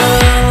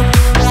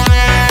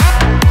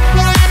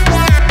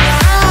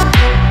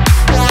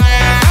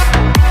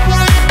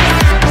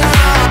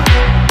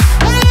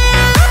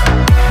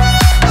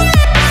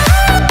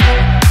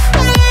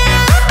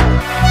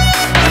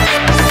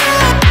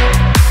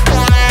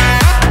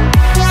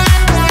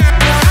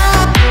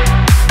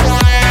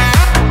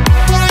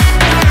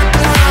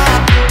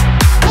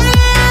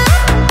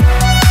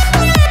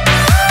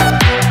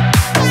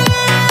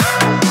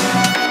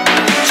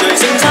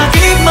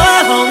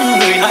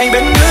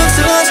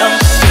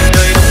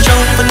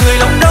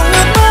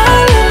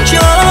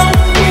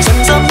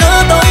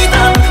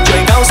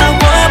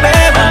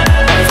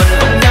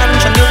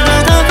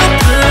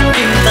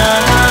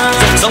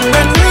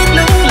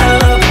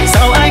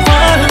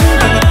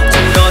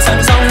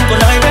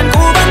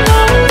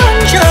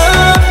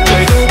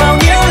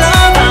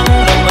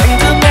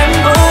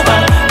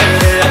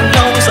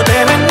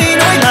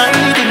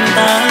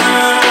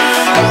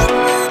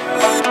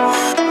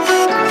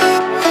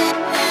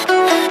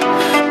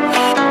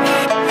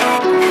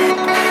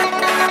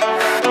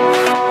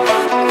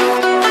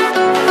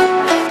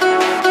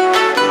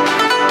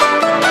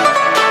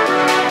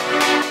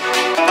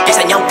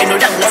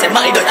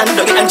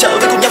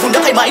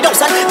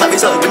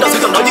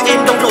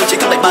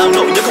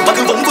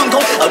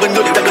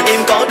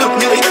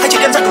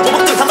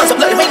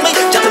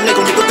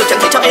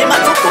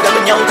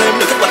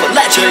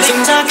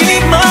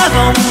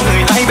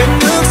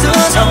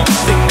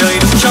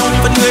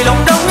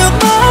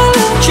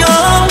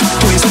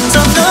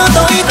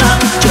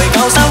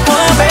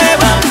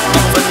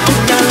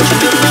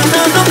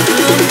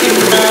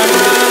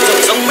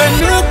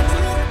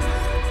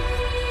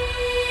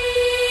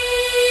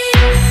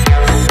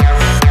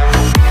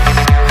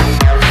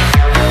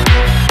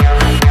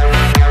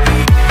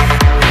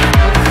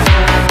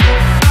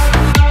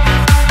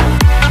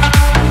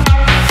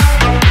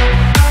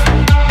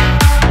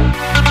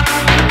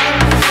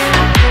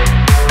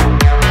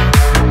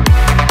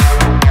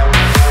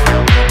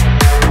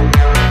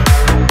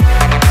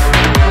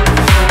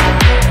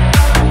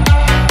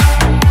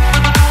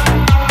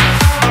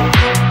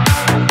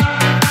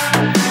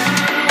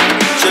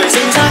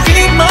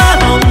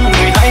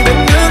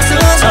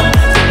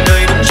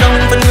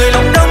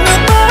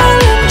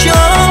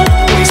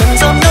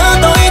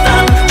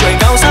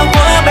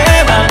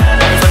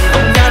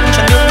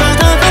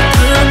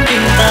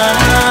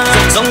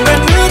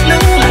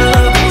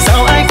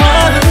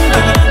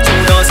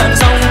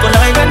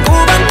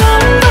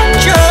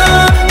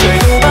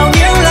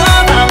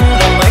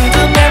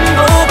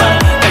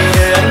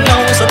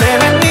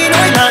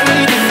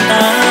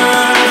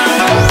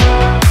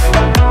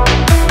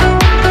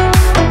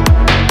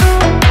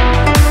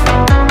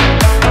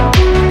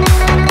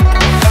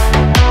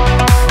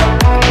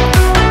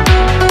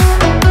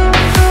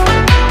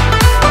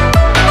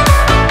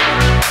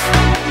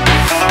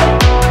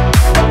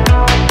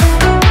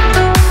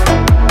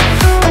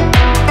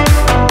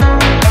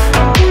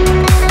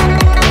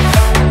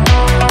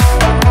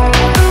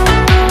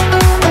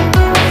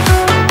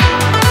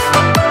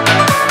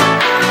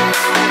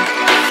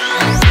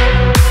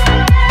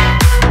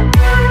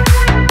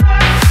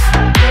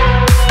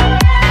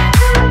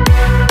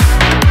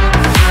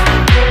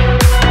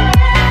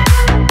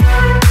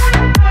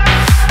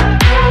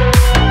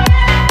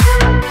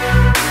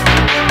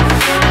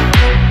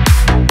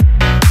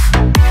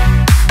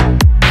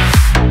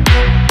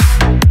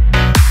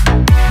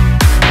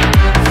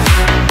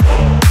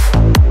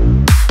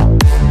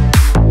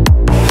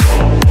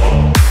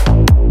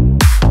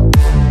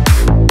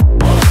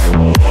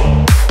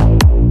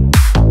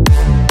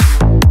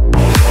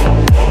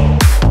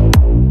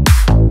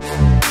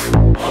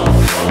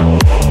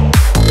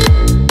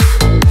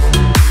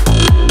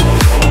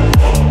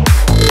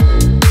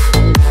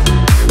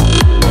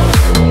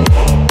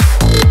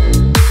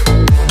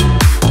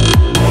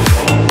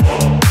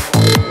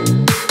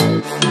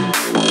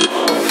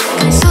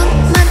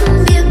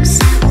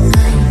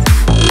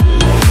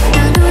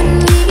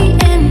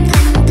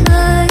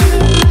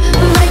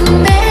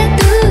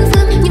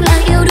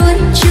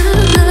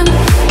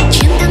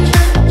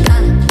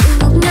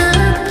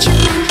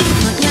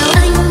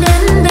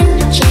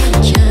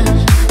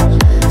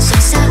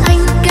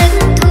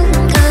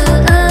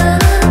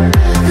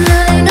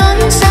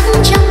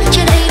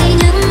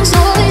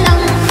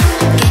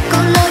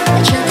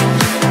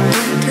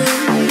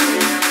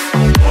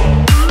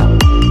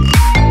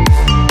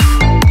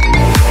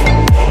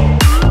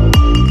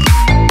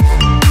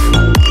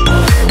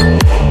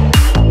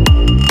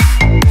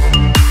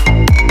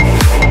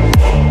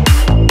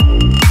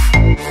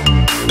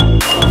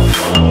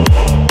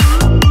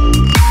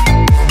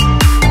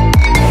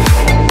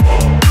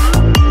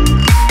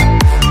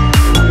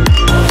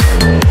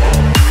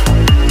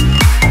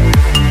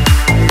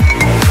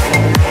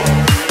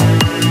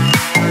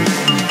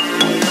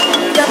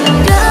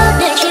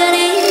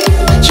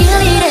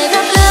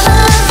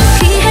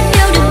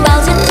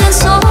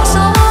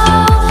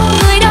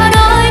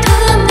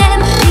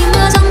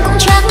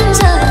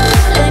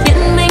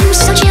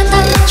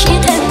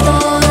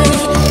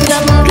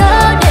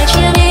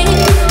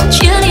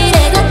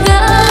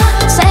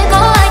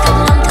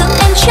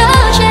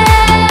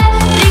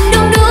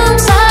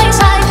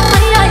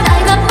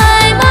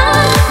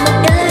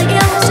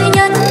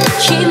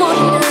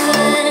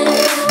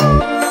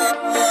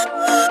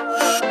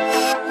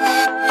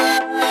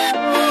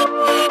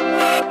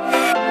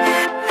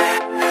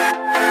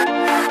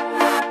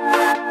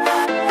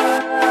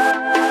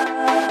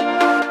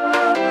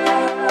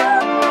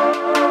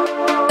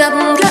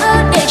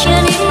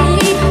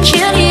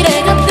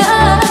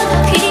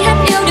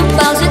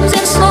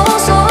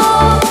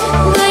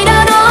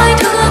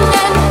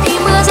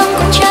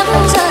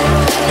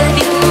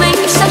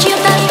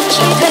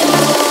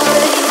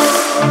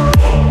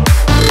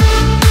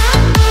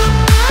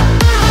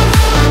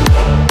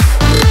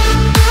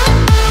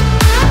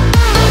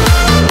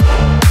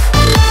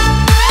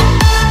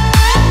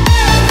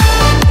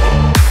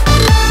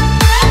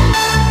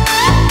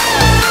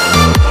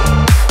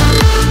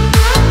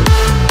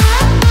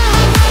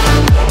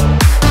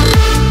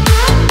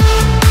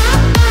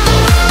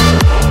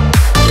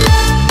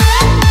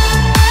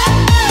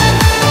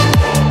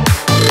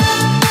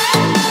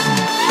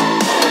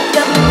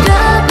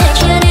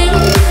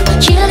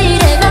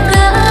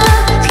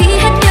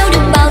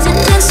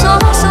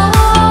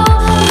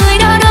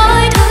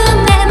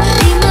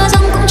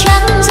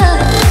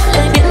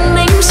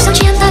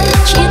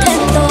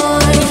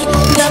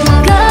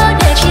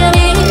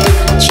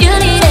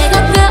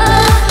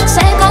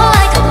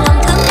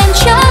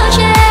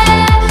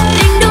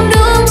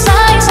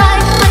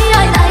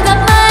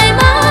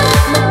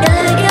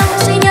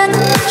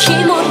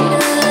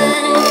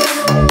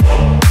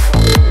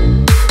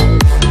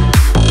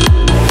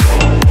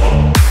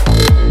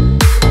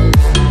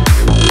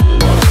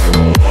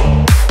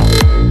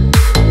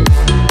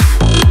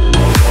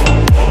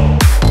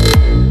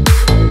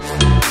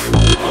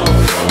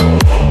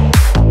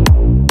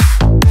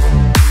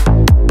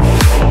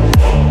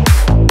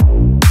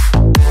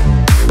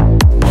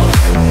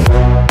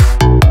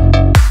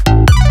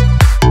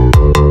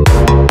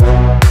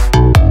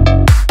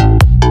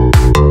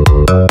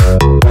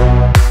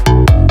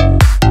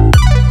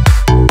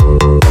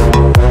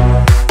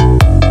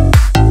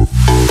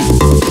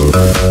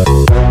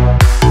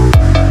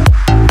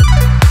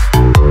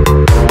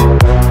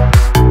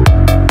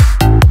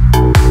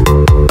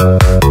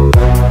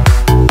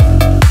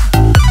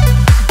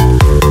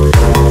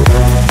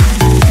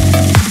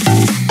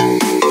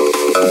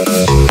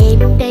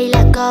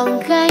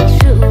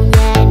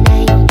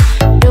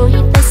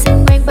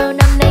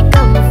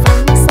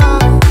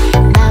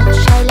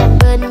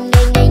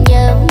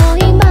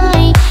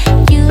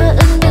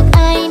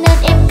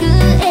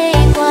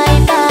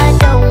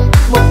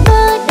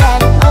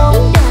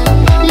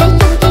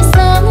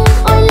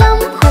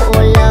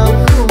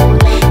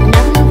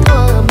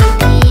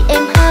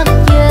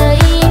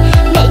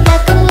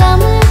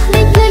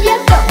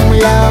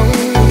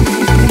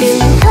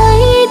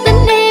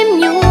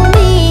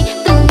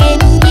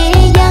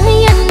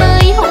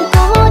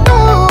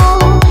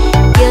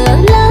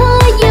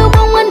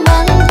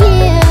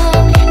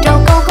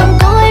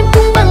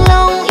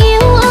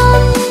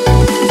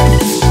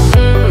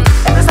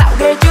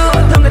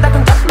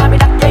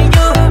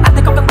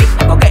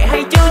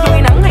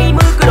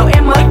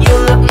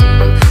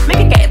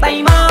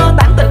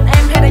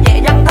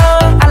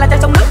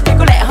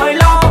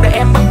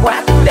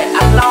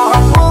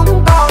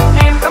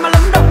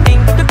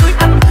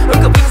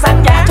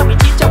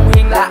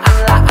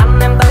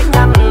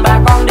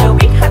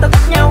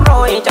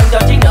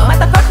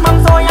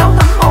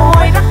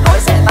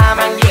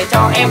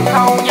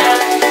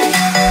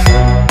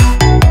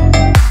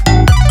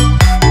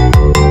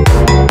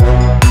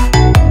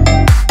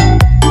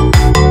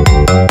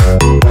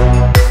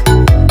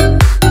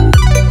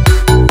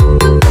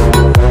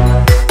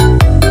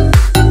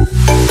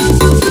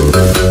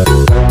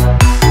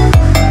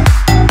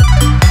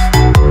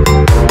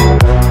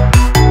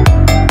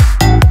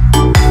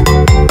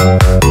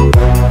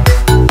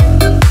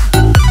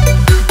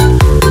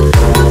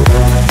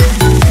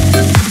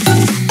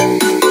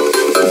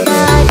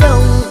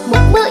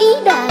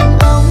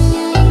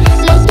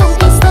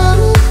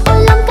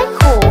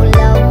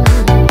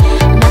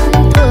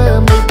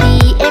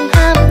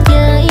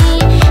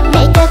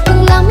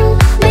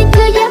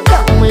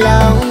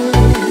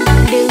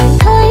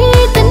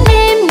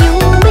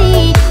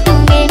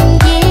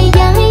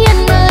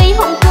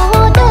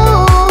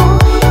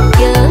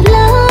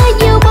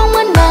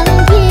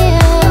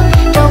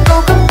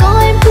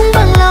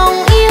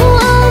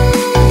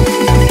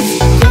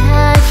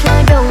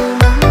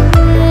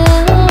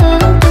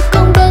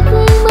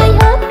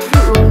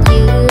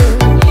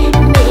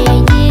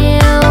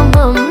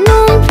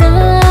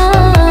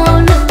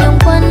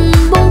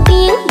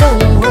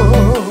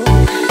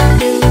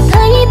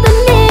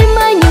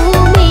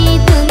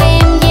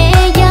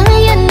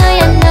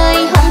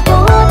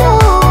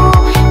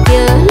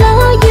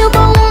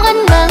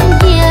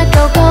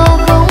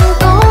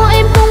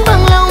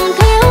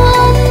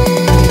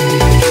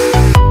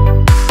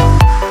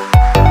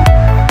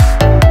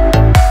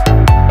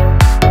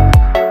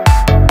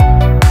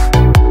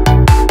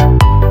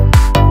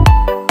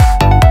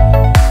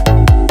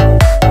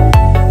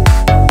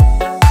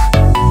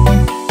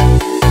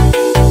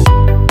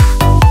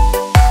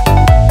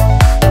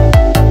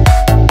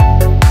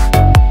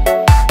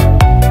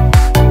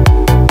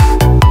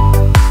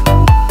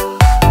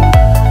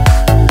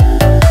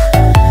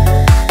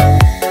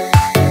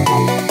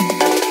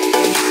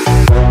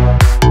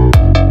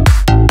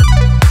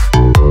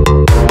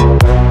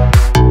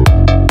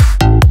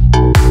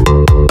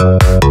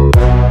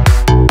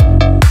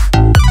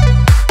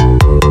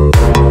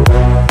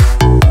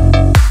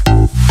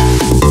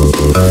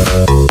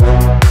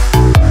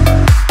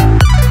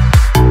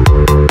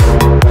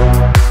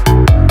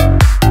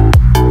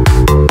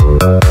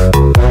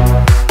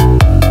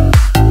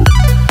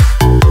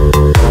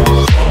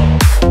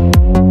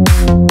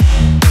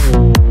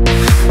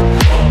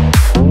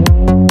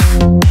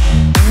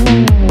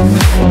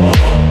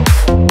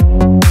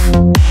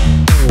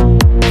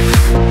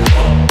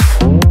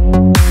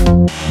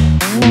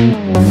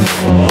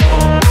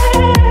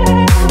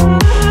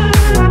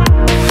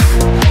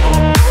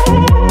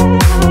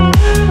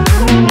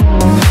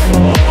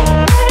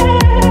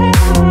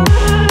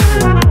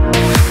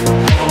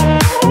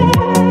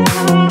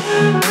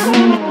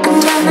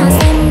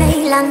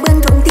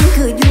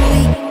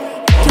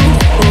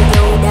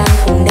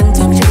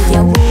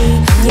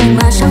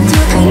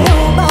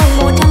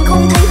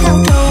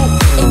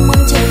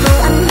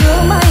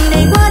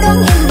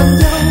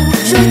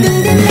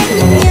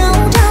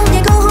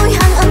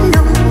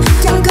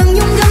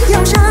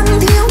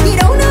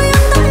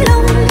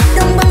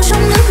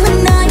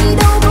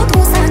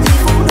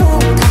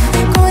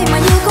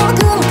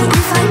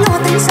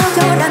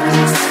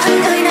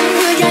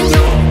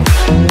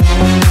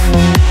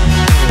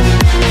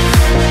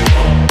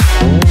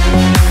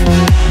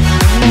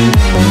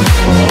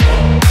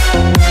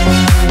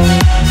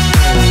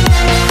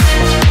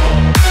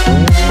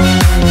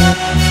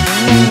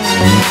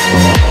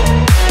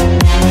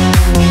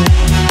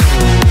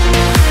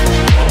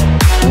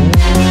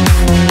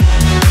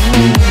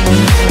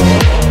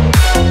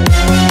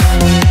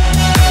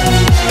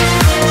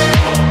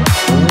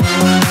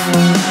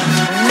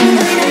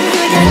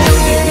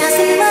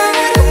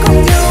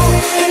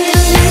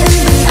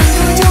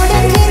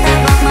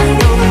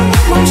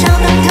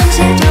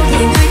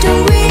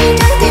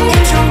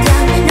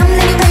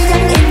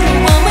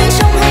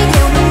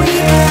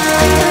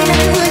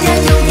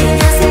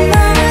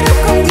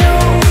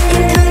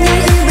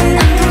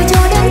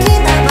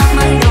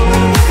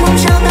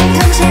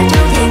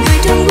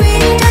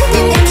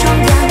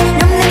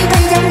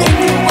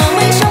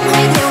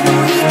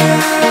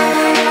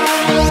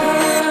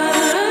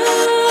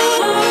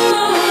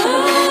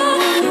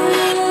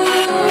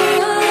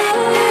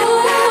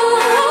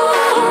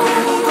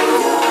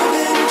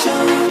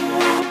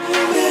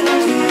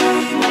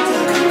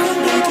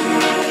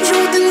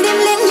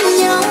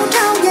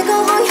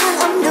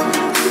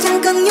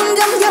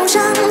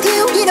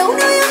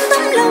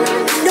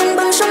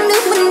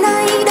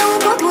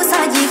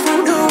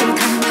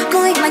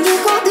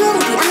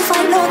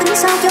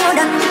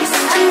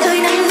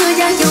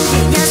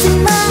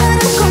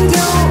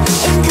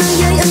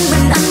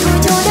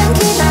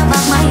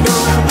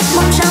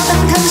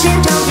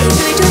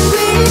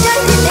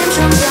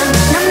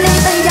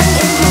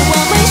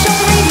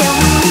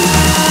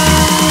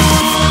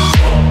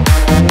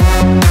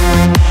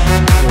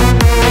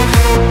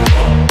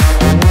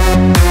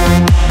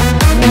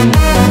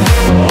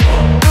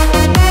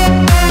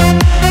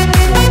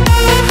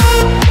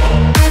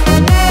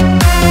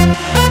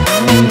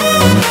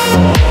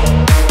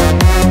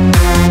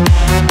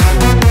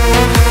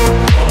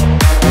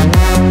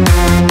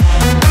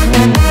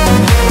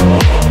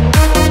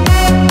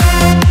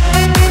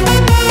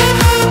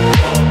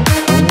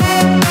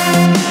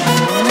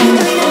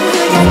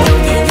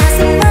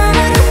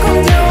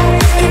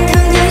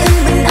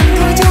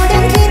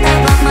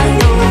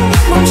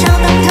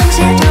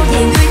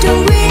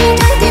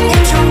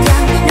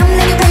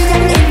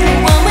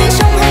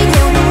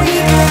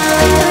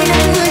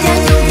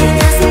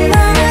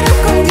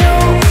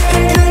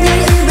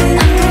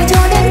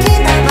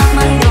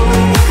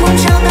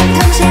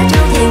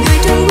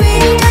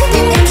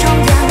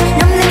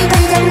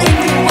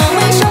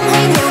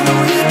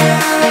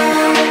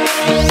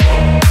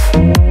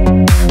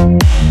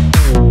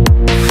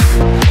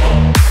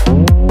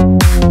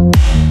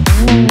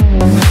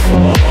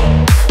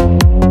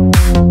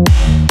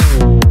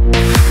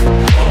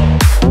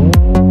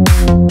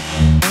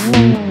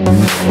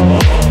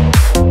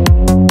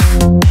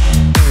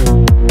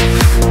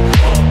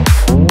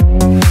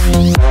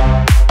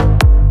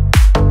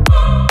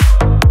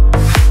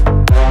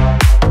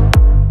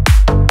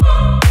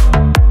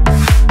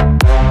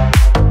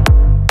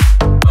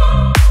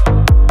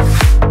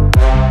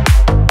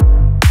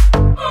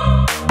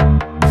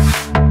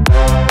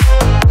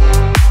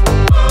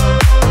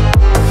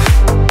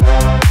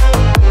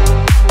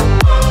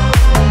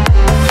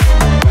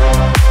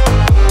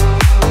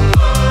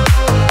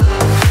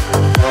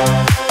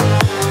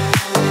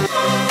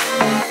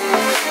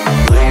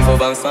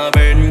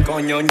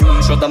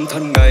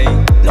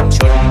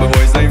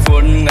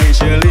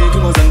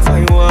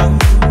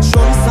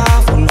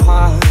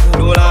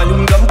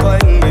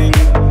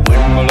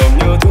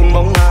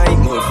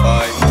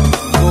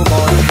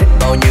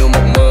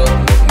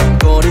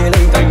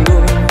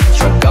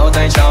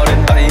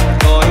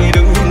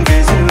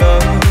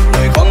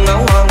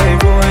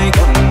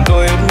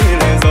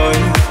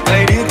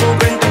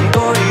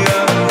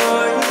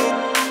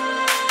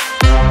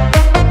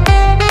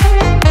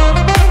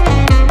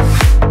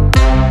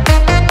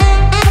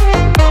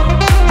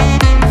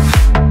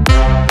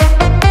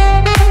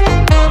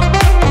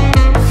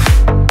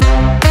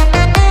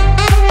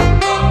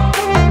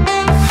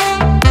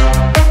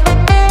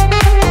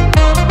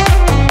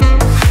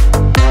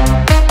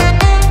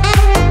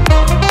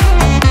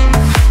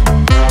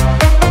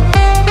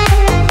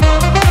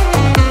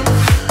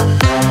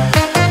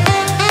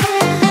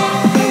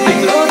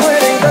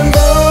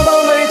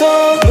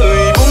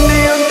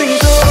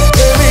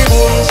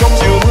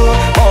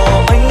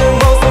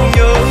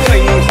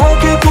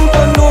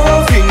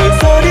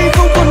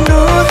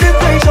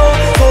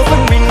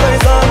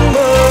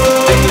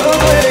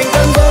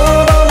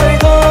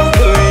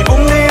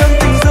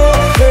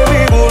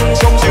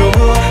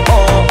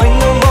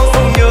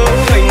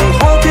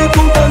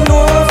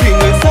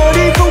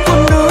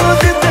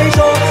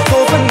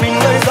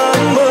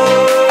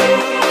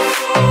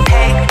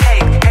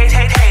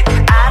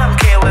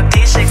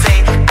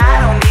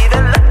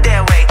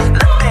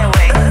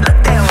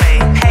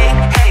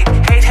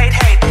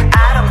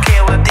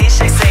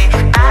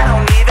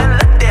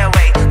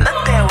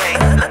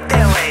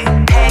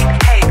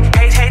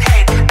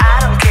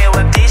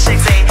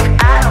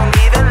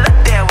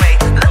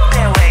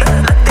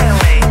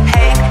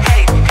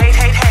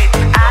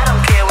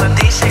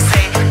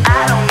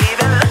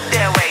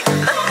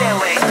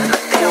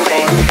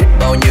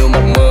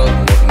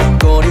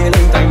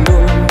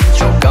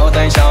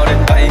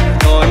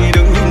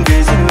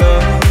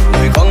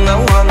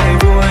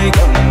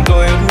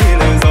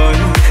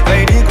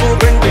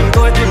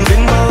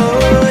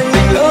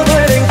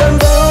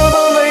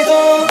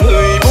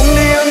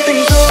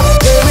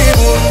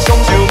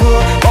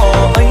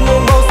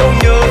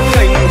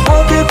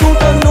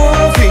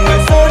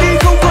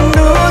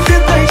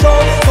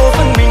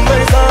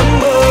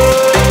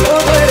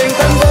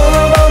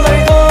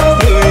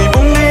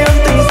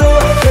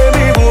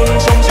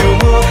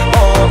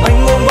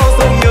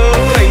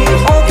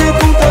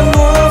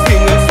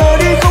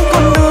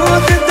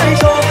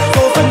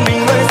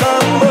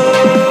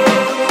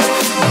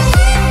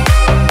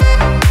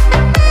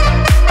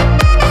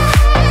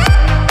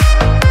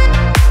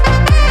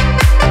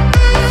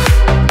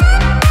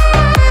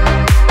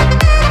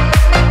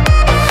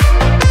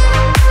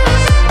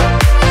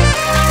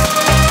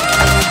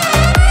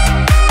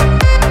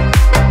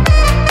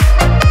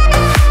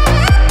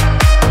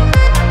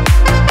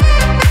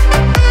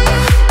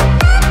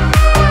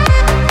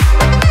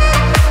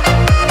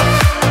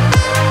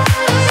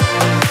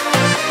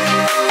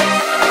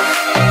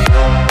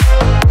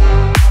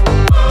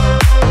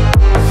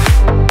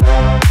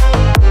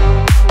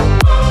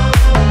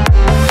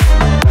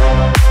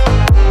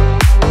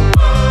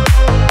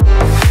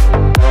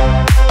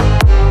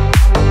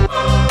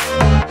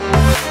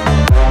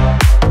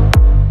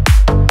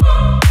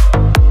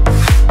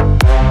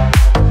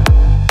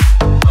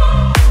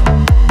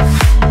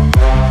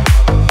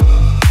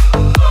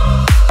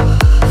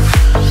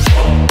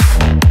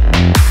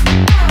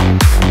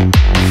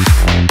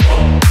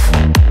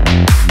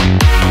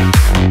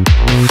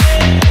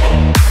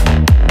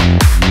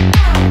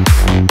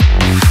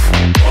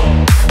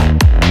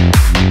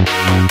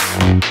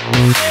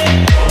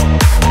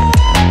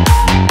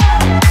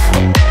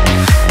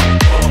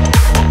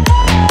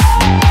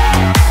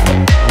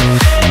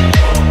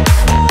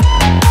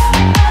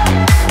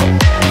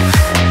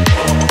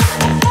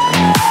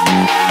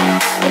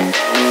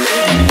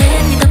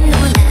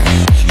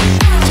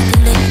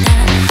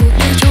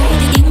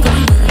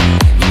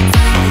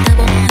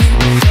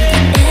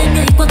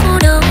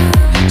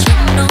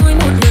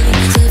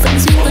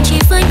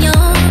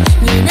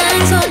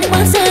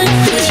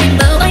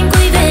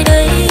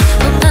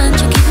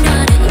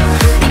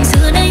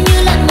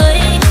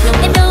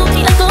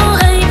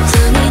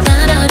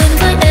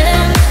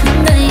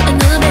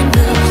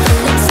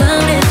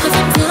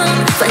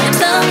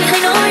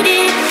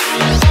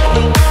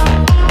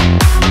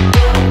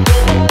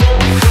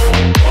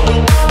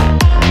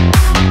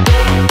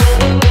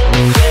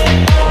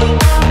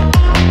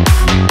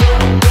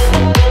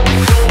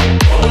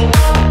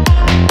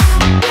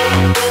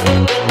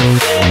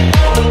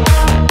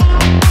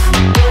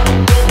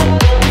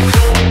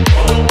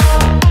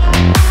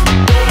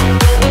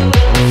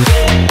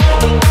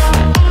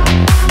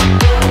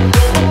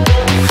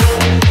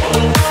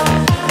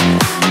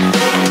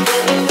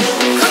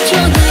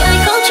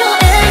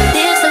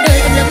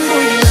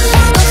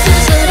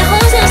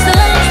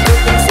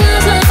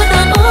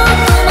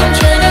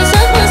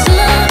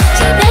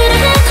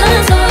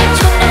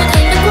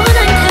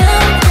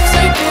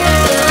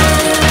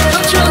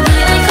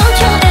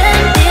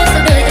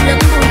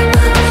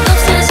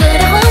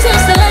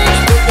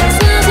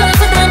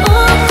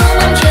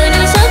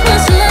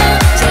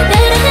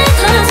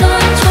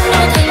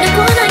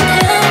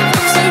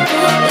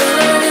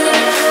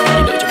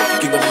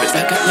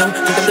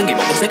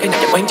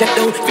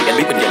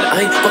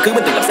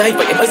 từng làm sai.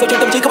 Vậy em ơi sao trong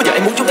tâm trí không bao giờ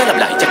em muốn chúng ta làm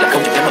lại? Chắc là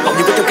không chắc chắn mà ngọn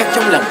như vết trong khắc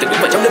trong lòng. Từng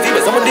đứng vào trong đêm phía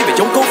và sống anh đi về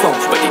chốn cố phòng.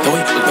 Vậy thì thôi,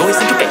 thôi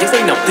xin chúc cả trái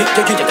xây nồng tiếc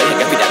cho duyên chẳng thể hẹn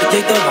gặp vì đã đứt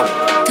dây tơ hồng.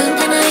 Thương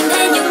thân anh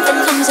thế nhưng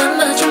vẫn không dám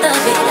mơ chúng ta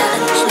về lại.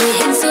 Lời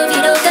hẹn xưa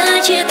vì đâu ta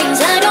chia tình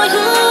ra đôi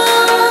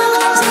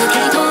hướng. Giờ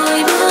thì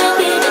thôi bước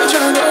đi để cho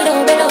nỗi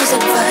đau biết đâu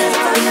dần phai.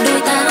 Tình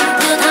đôi ta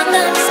theo tháng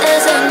năm sẽ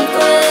dần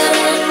quên.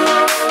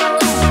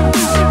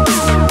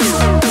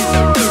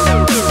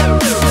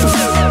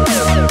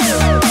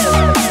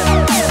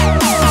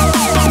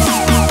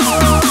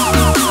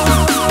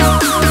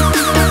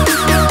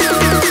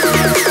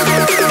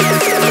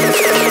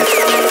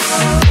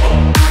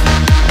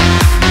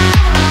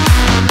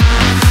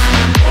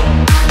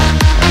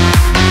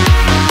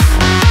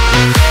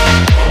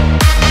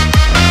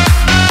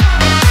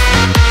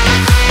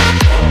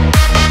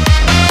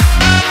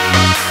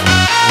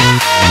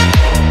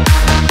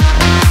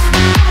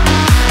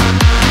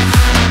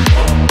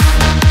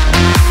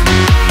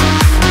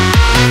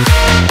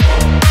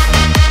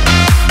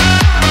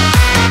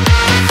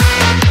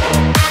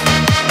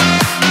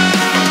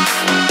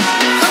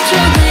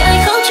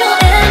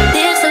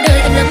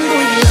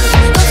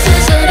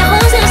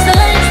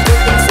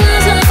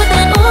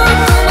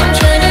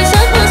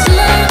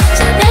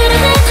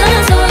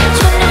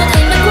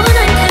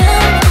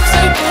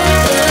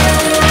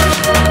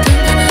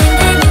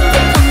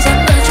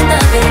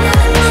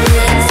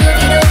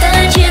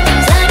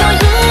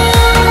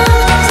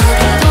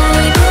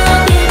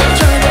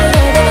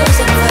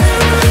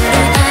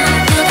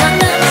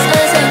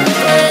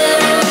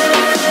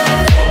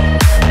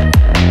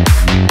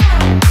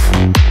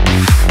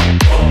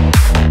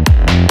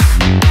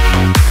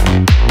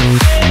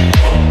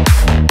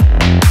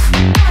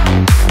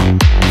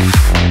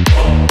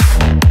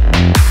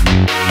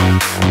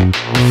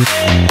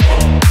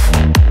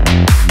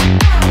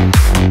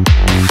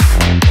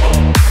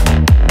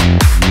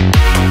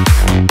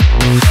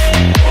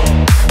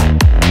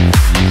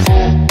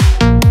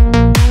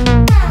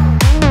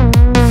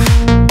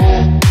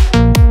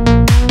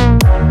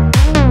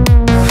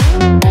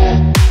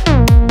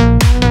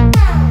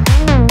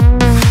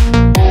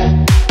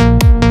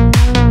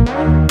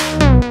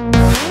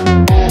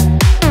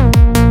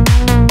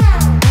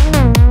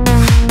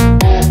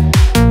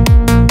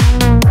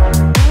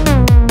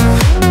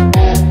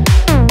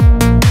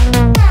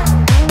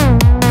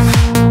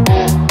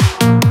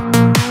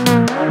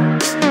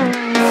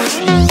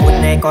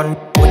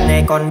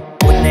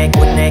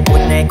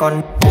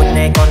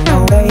 Còn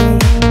đâu đây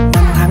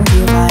năm tháng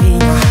chưa phai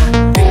nhòa,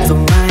 định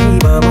dùng mai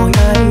bờ môi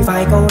ai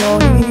vài câu nói.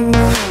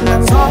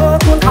 Làn gió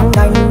cuốn thong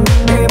đành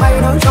để bay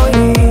nỗi trôi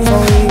đi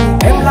rồi,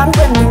 em lãng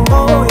quên tình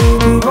tôi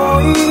thì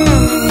thôi.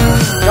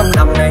 Trong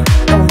năm này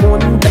không muốn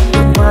tình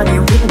đường hoa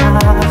nhiều thiết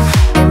tha,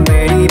 em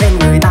về đi bên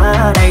người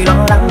ta đầy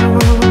lo lắng.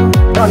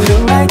 Đoạn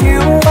đường ai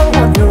thiếu vắng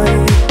một người,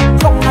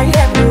 không thấy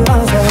em nữa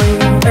rồi,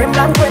 em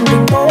lãng quên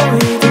tình tôi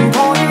thì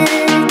thôi.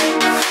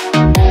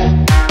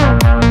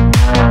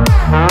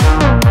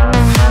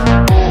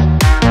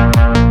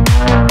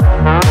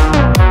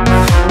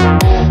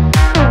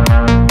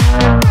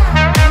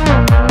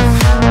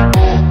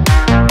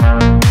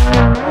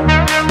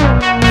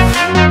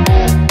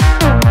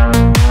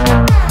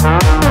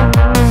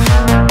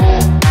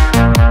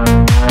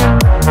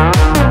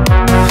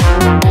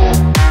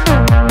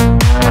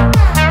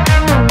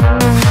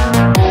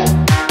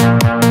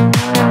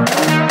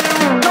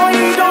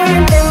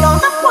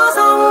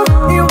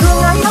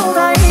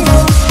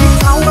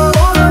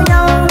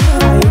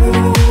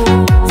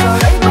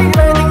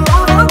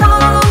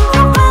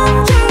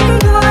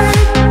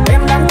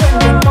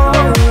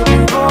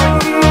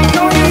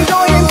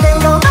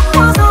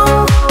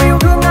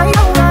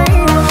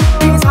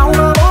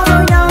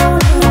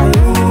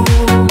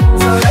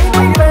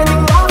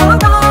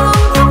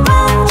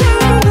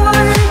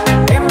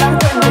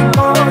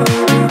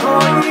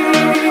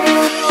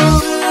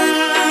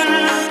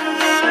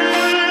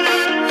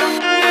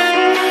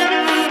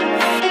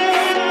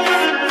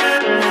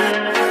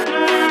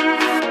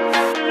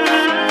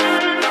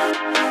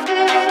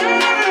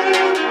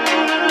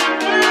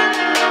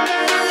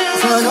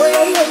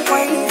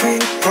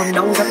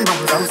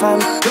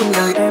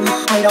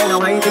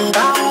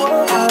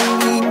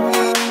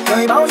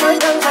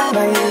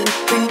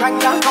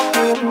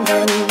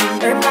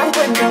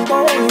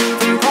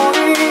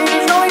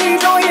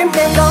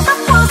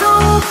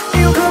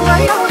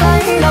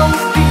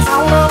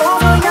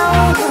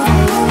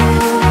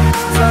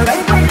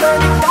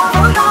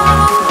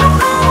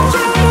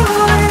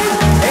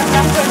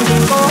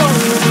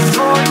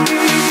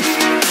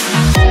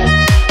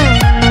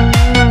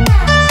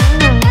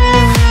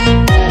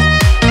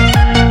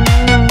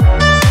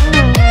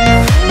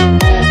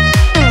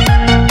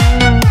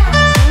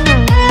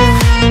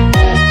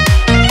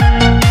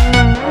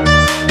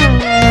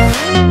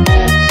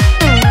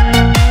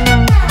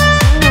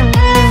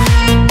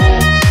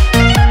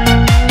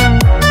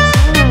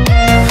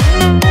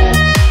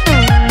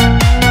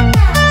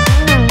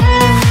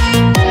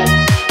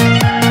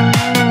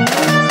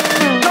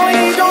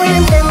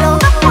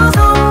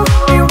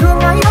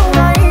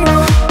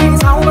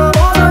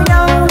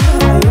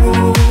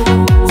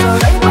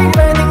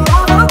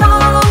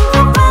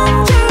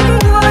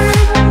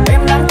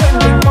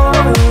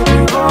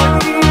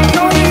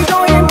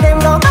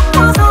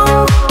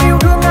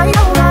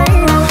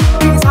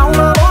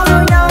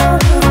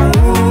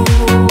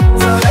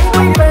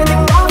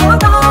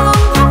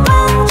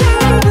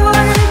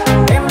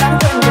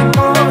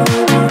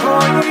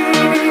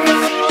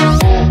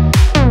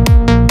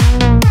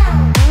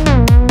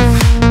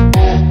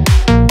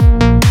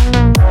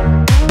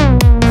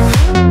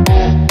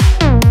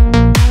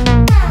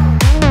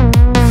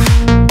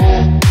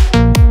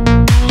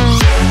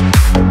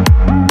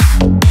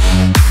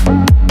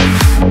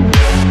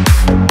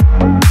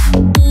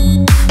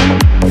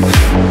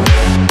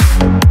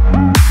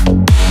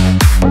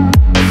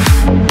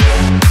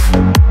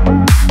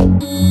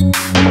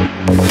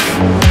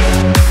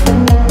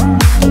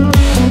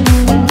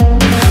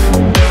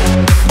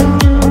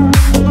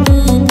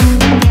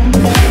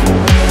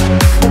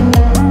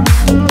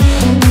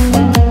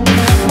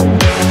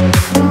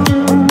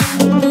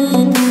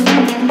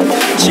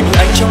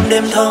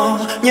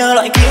 nhớ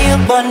lại ký ức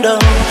ban đầu,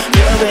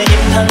 nhớ về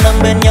những tháng năm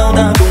bên nhau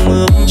ta cùng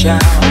ước chào.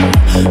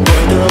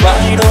 Ngồi tựa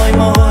vai đôi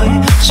môi,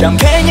 chẳng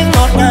khẽ những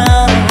ngọt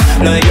ngào,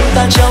 lời yêu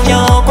ta trao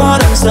nhau qua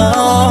đoạn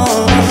sâu.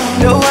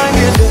 Đâu ai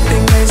biết được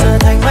tình này giờ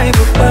thành mây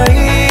vụt bay,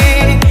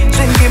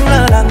 duyên kiếm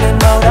lơ làng nên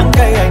bao đắng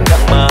cay anh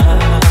đặng mà.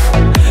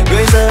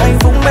 Người giờ anh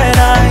phúng bên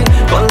ai,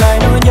 còn lại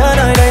nỗi nhớ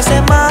nơi đây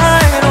sẽ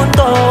mãi luôn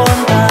tồn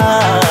tại.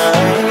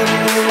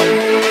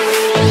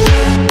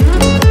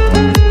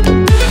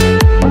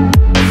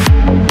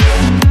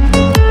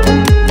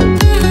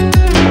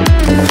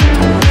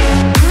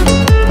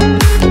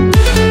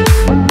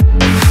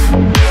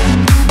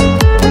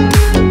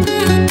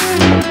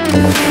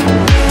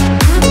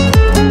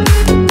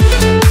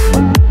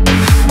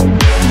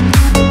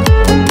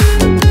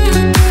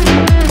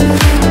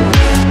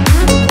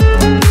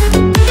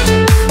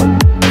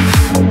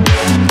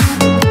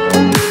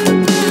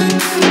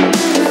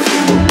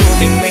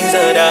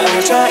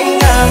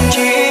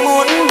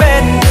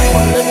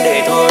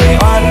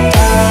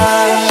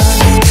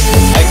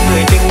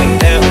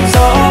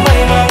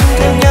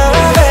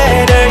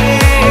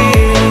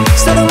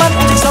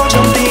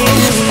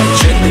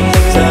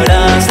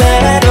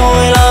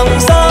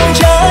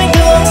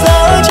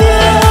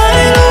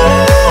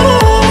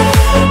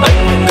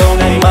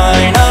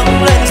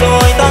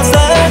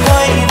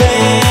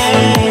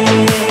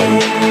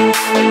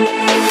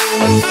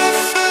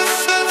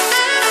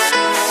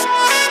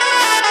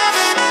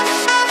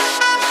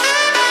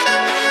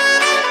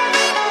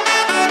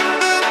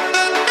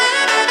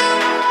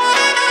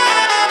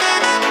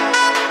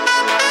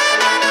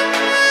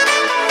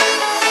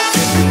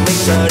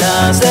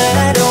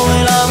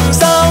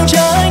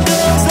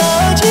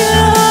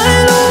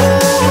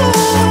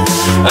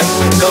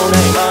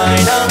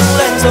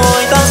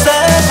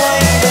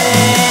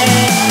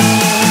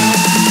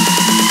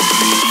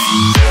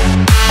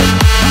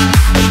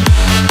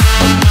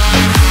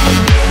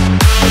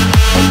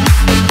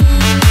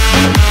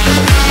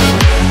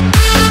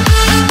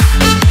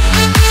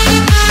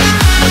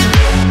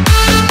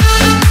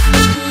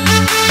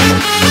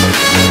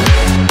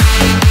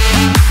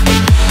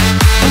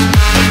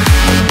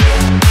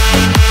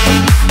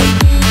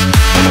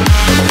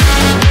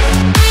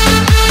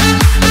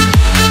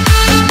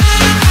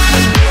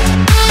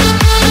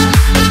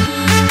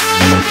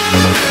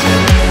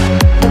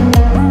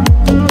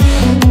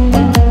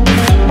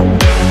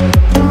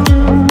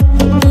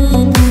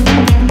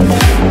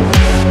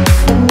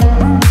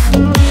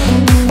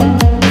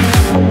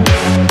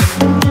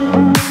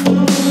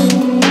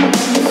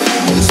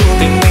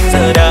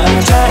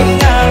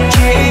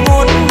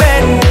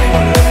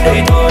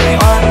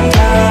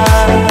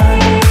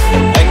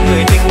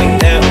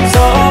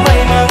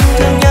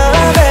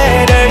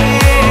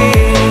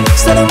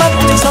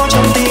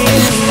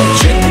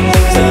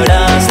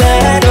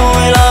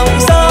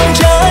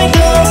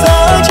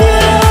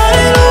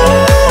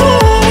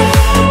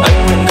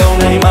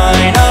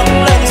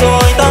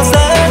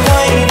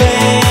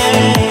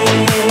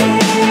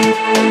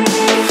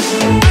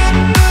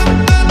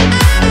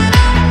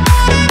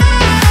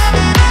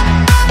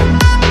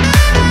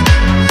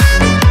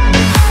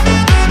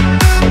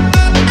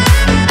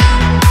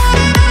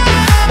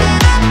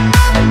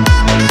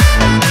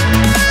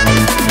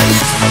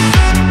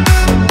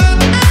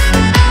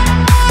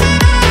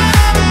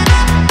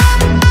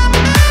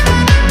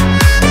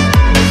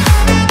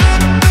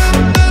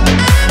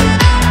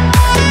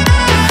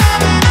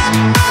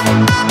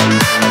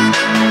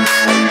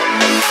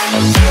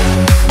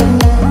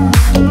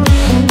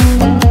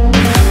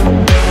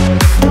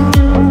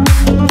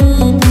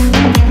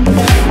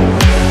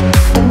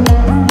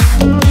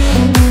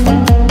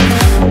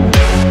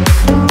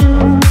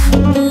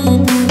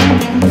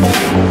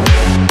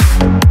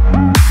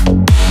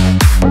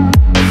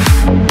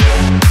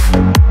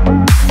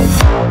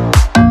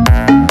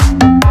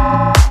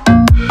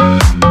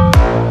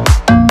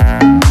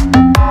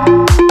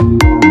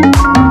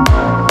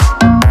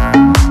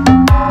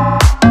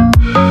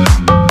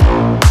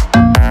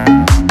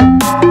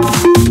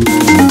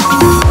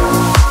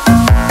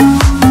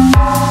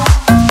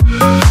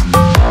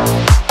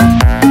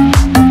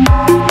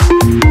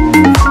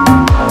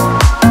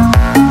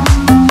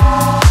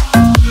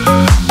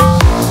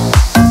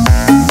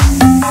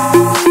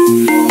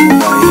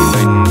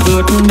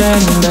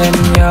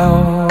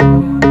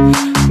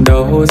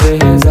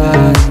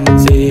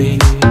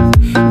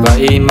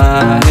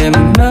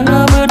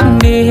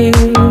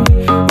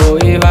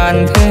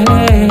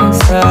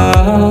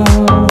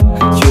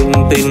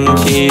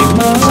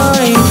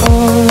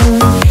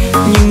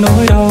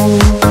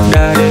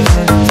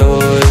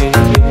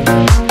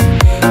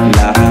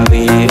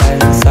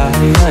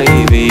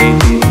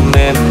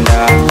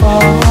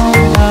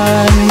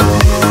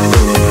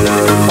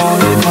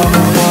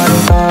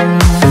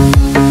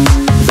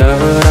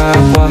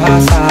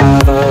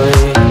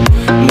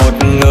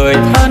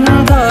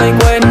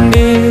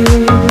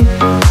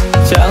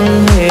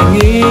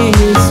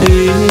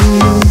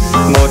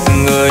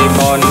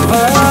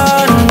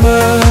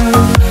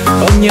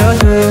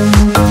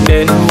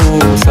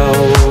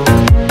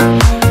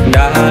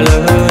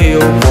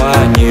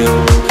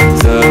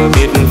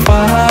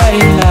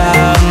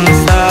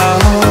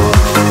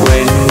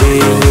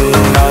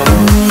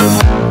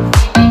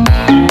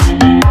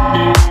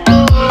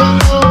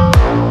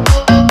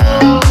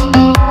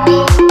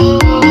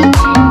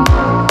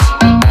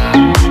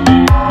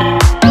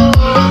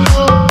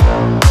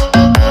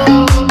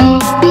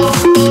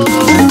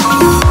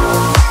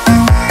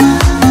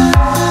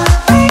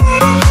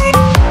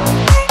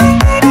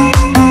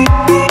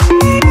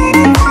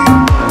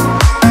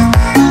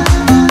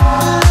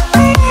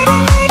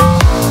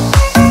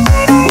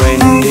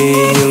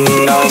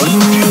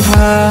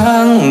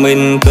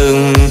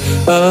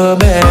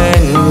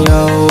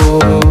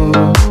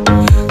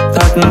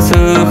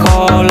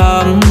 khó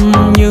lắm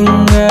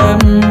nhưng em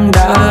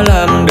đã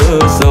làm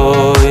được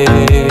rồi.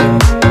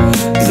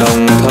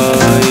 Dòng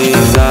thời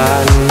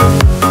gian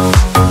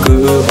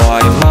cứ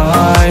hoài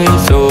mãi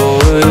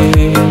rồi,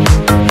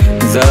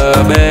 giờ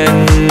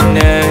bên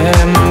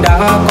em đã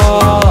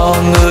có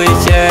người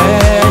che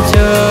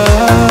chở.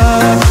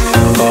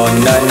 Còn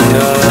anh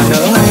ở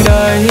nơi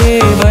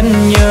đây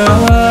vẫn nhớ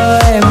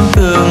em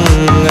từng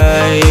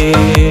ngày,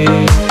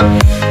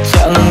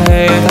 chẳng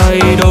hề thay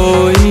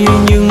đổi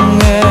nhưng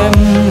em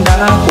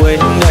đã quên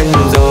anh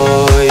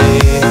rồi.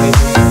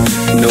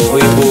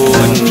 Nỗi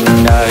buồn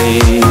này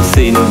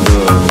xin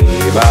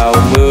gửi vào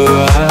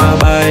mưa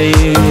bay.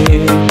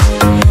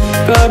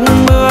 Cơn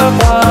mưa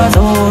qua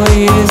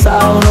rồi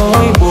sao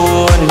nỗi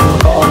buồn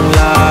còn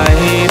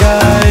lại đây.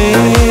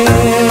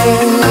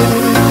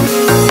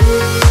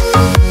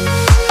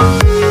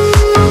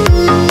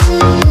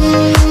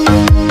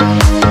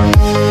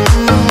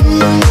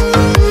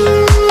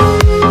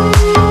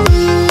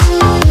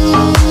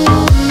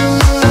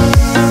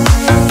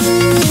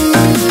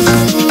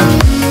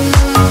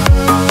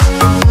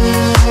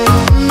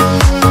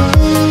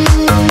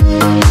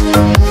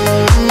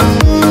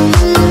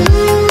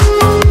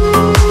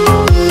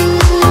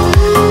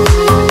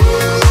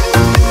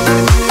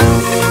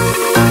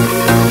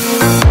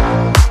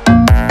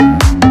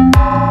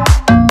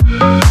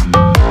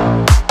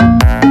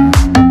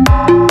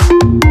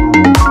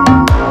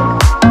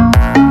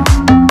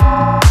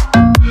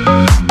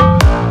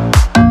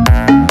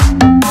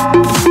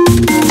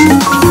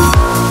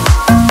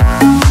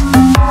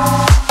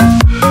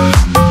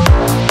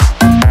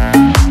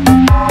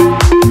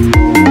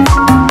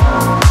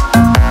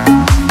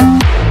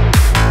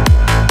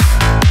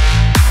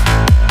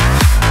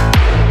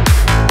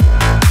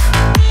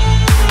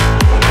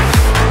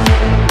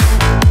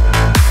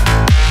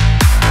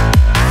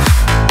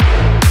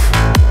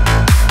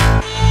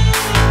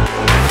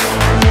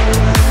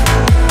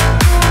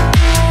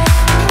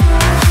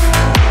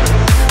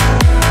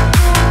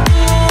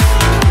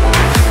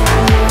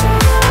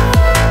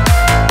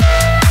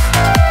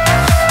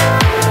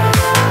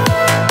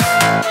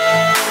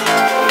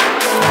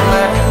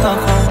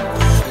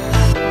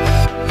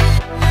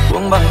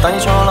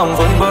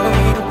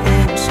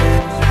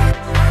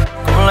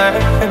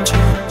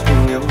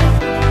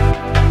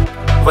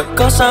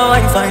 Sao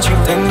anh phải chịu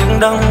thêm những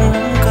đắng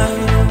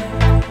cay,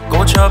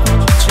 cố chấp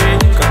chỉ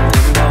càng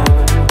thêm đau.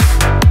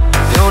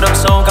 Yêu đậm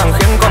sâu càng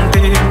khiến con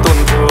tim tổn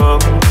thương,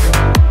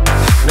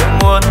 nếu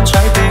muốn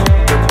trái tim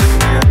được bình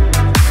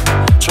yên,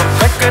 chọn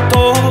cách kết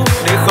thúc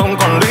để không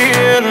còn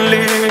liên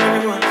lưu.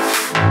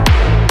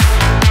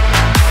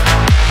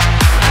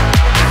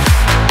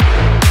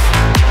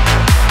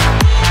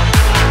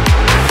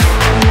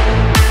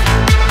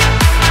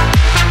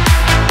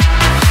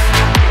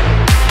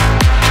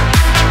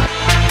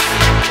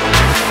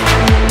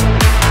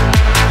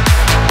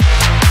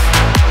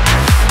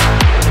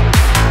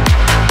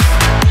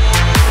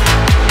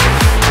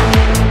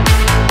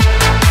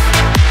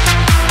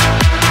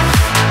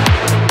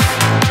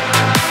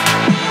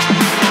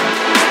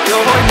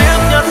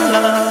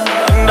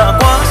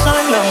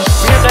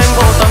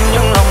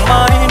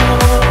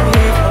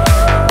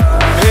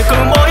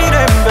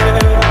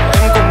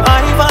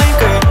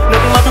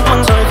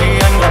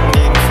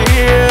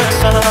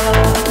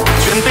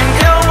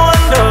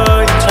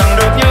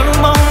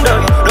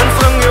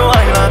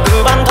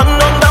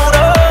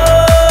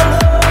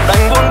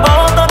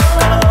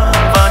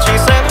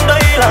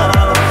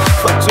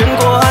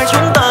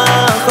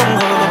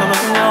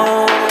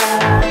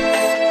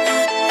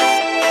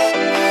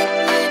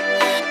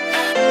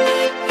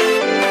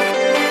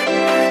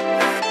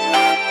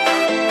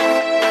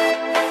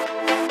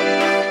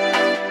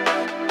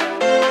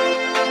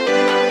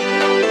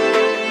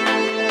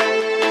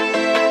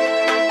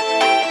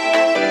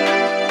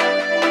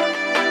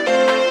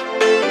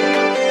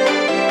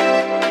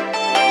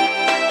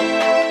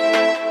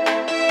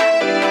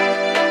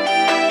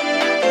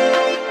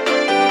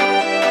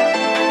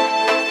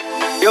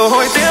 Điều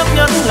hối tiếc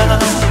nhất là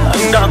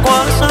anh đã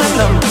quá sai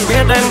lầm,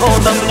 biết em vô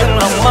tâm nhưng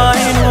lòng mãi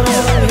nuối.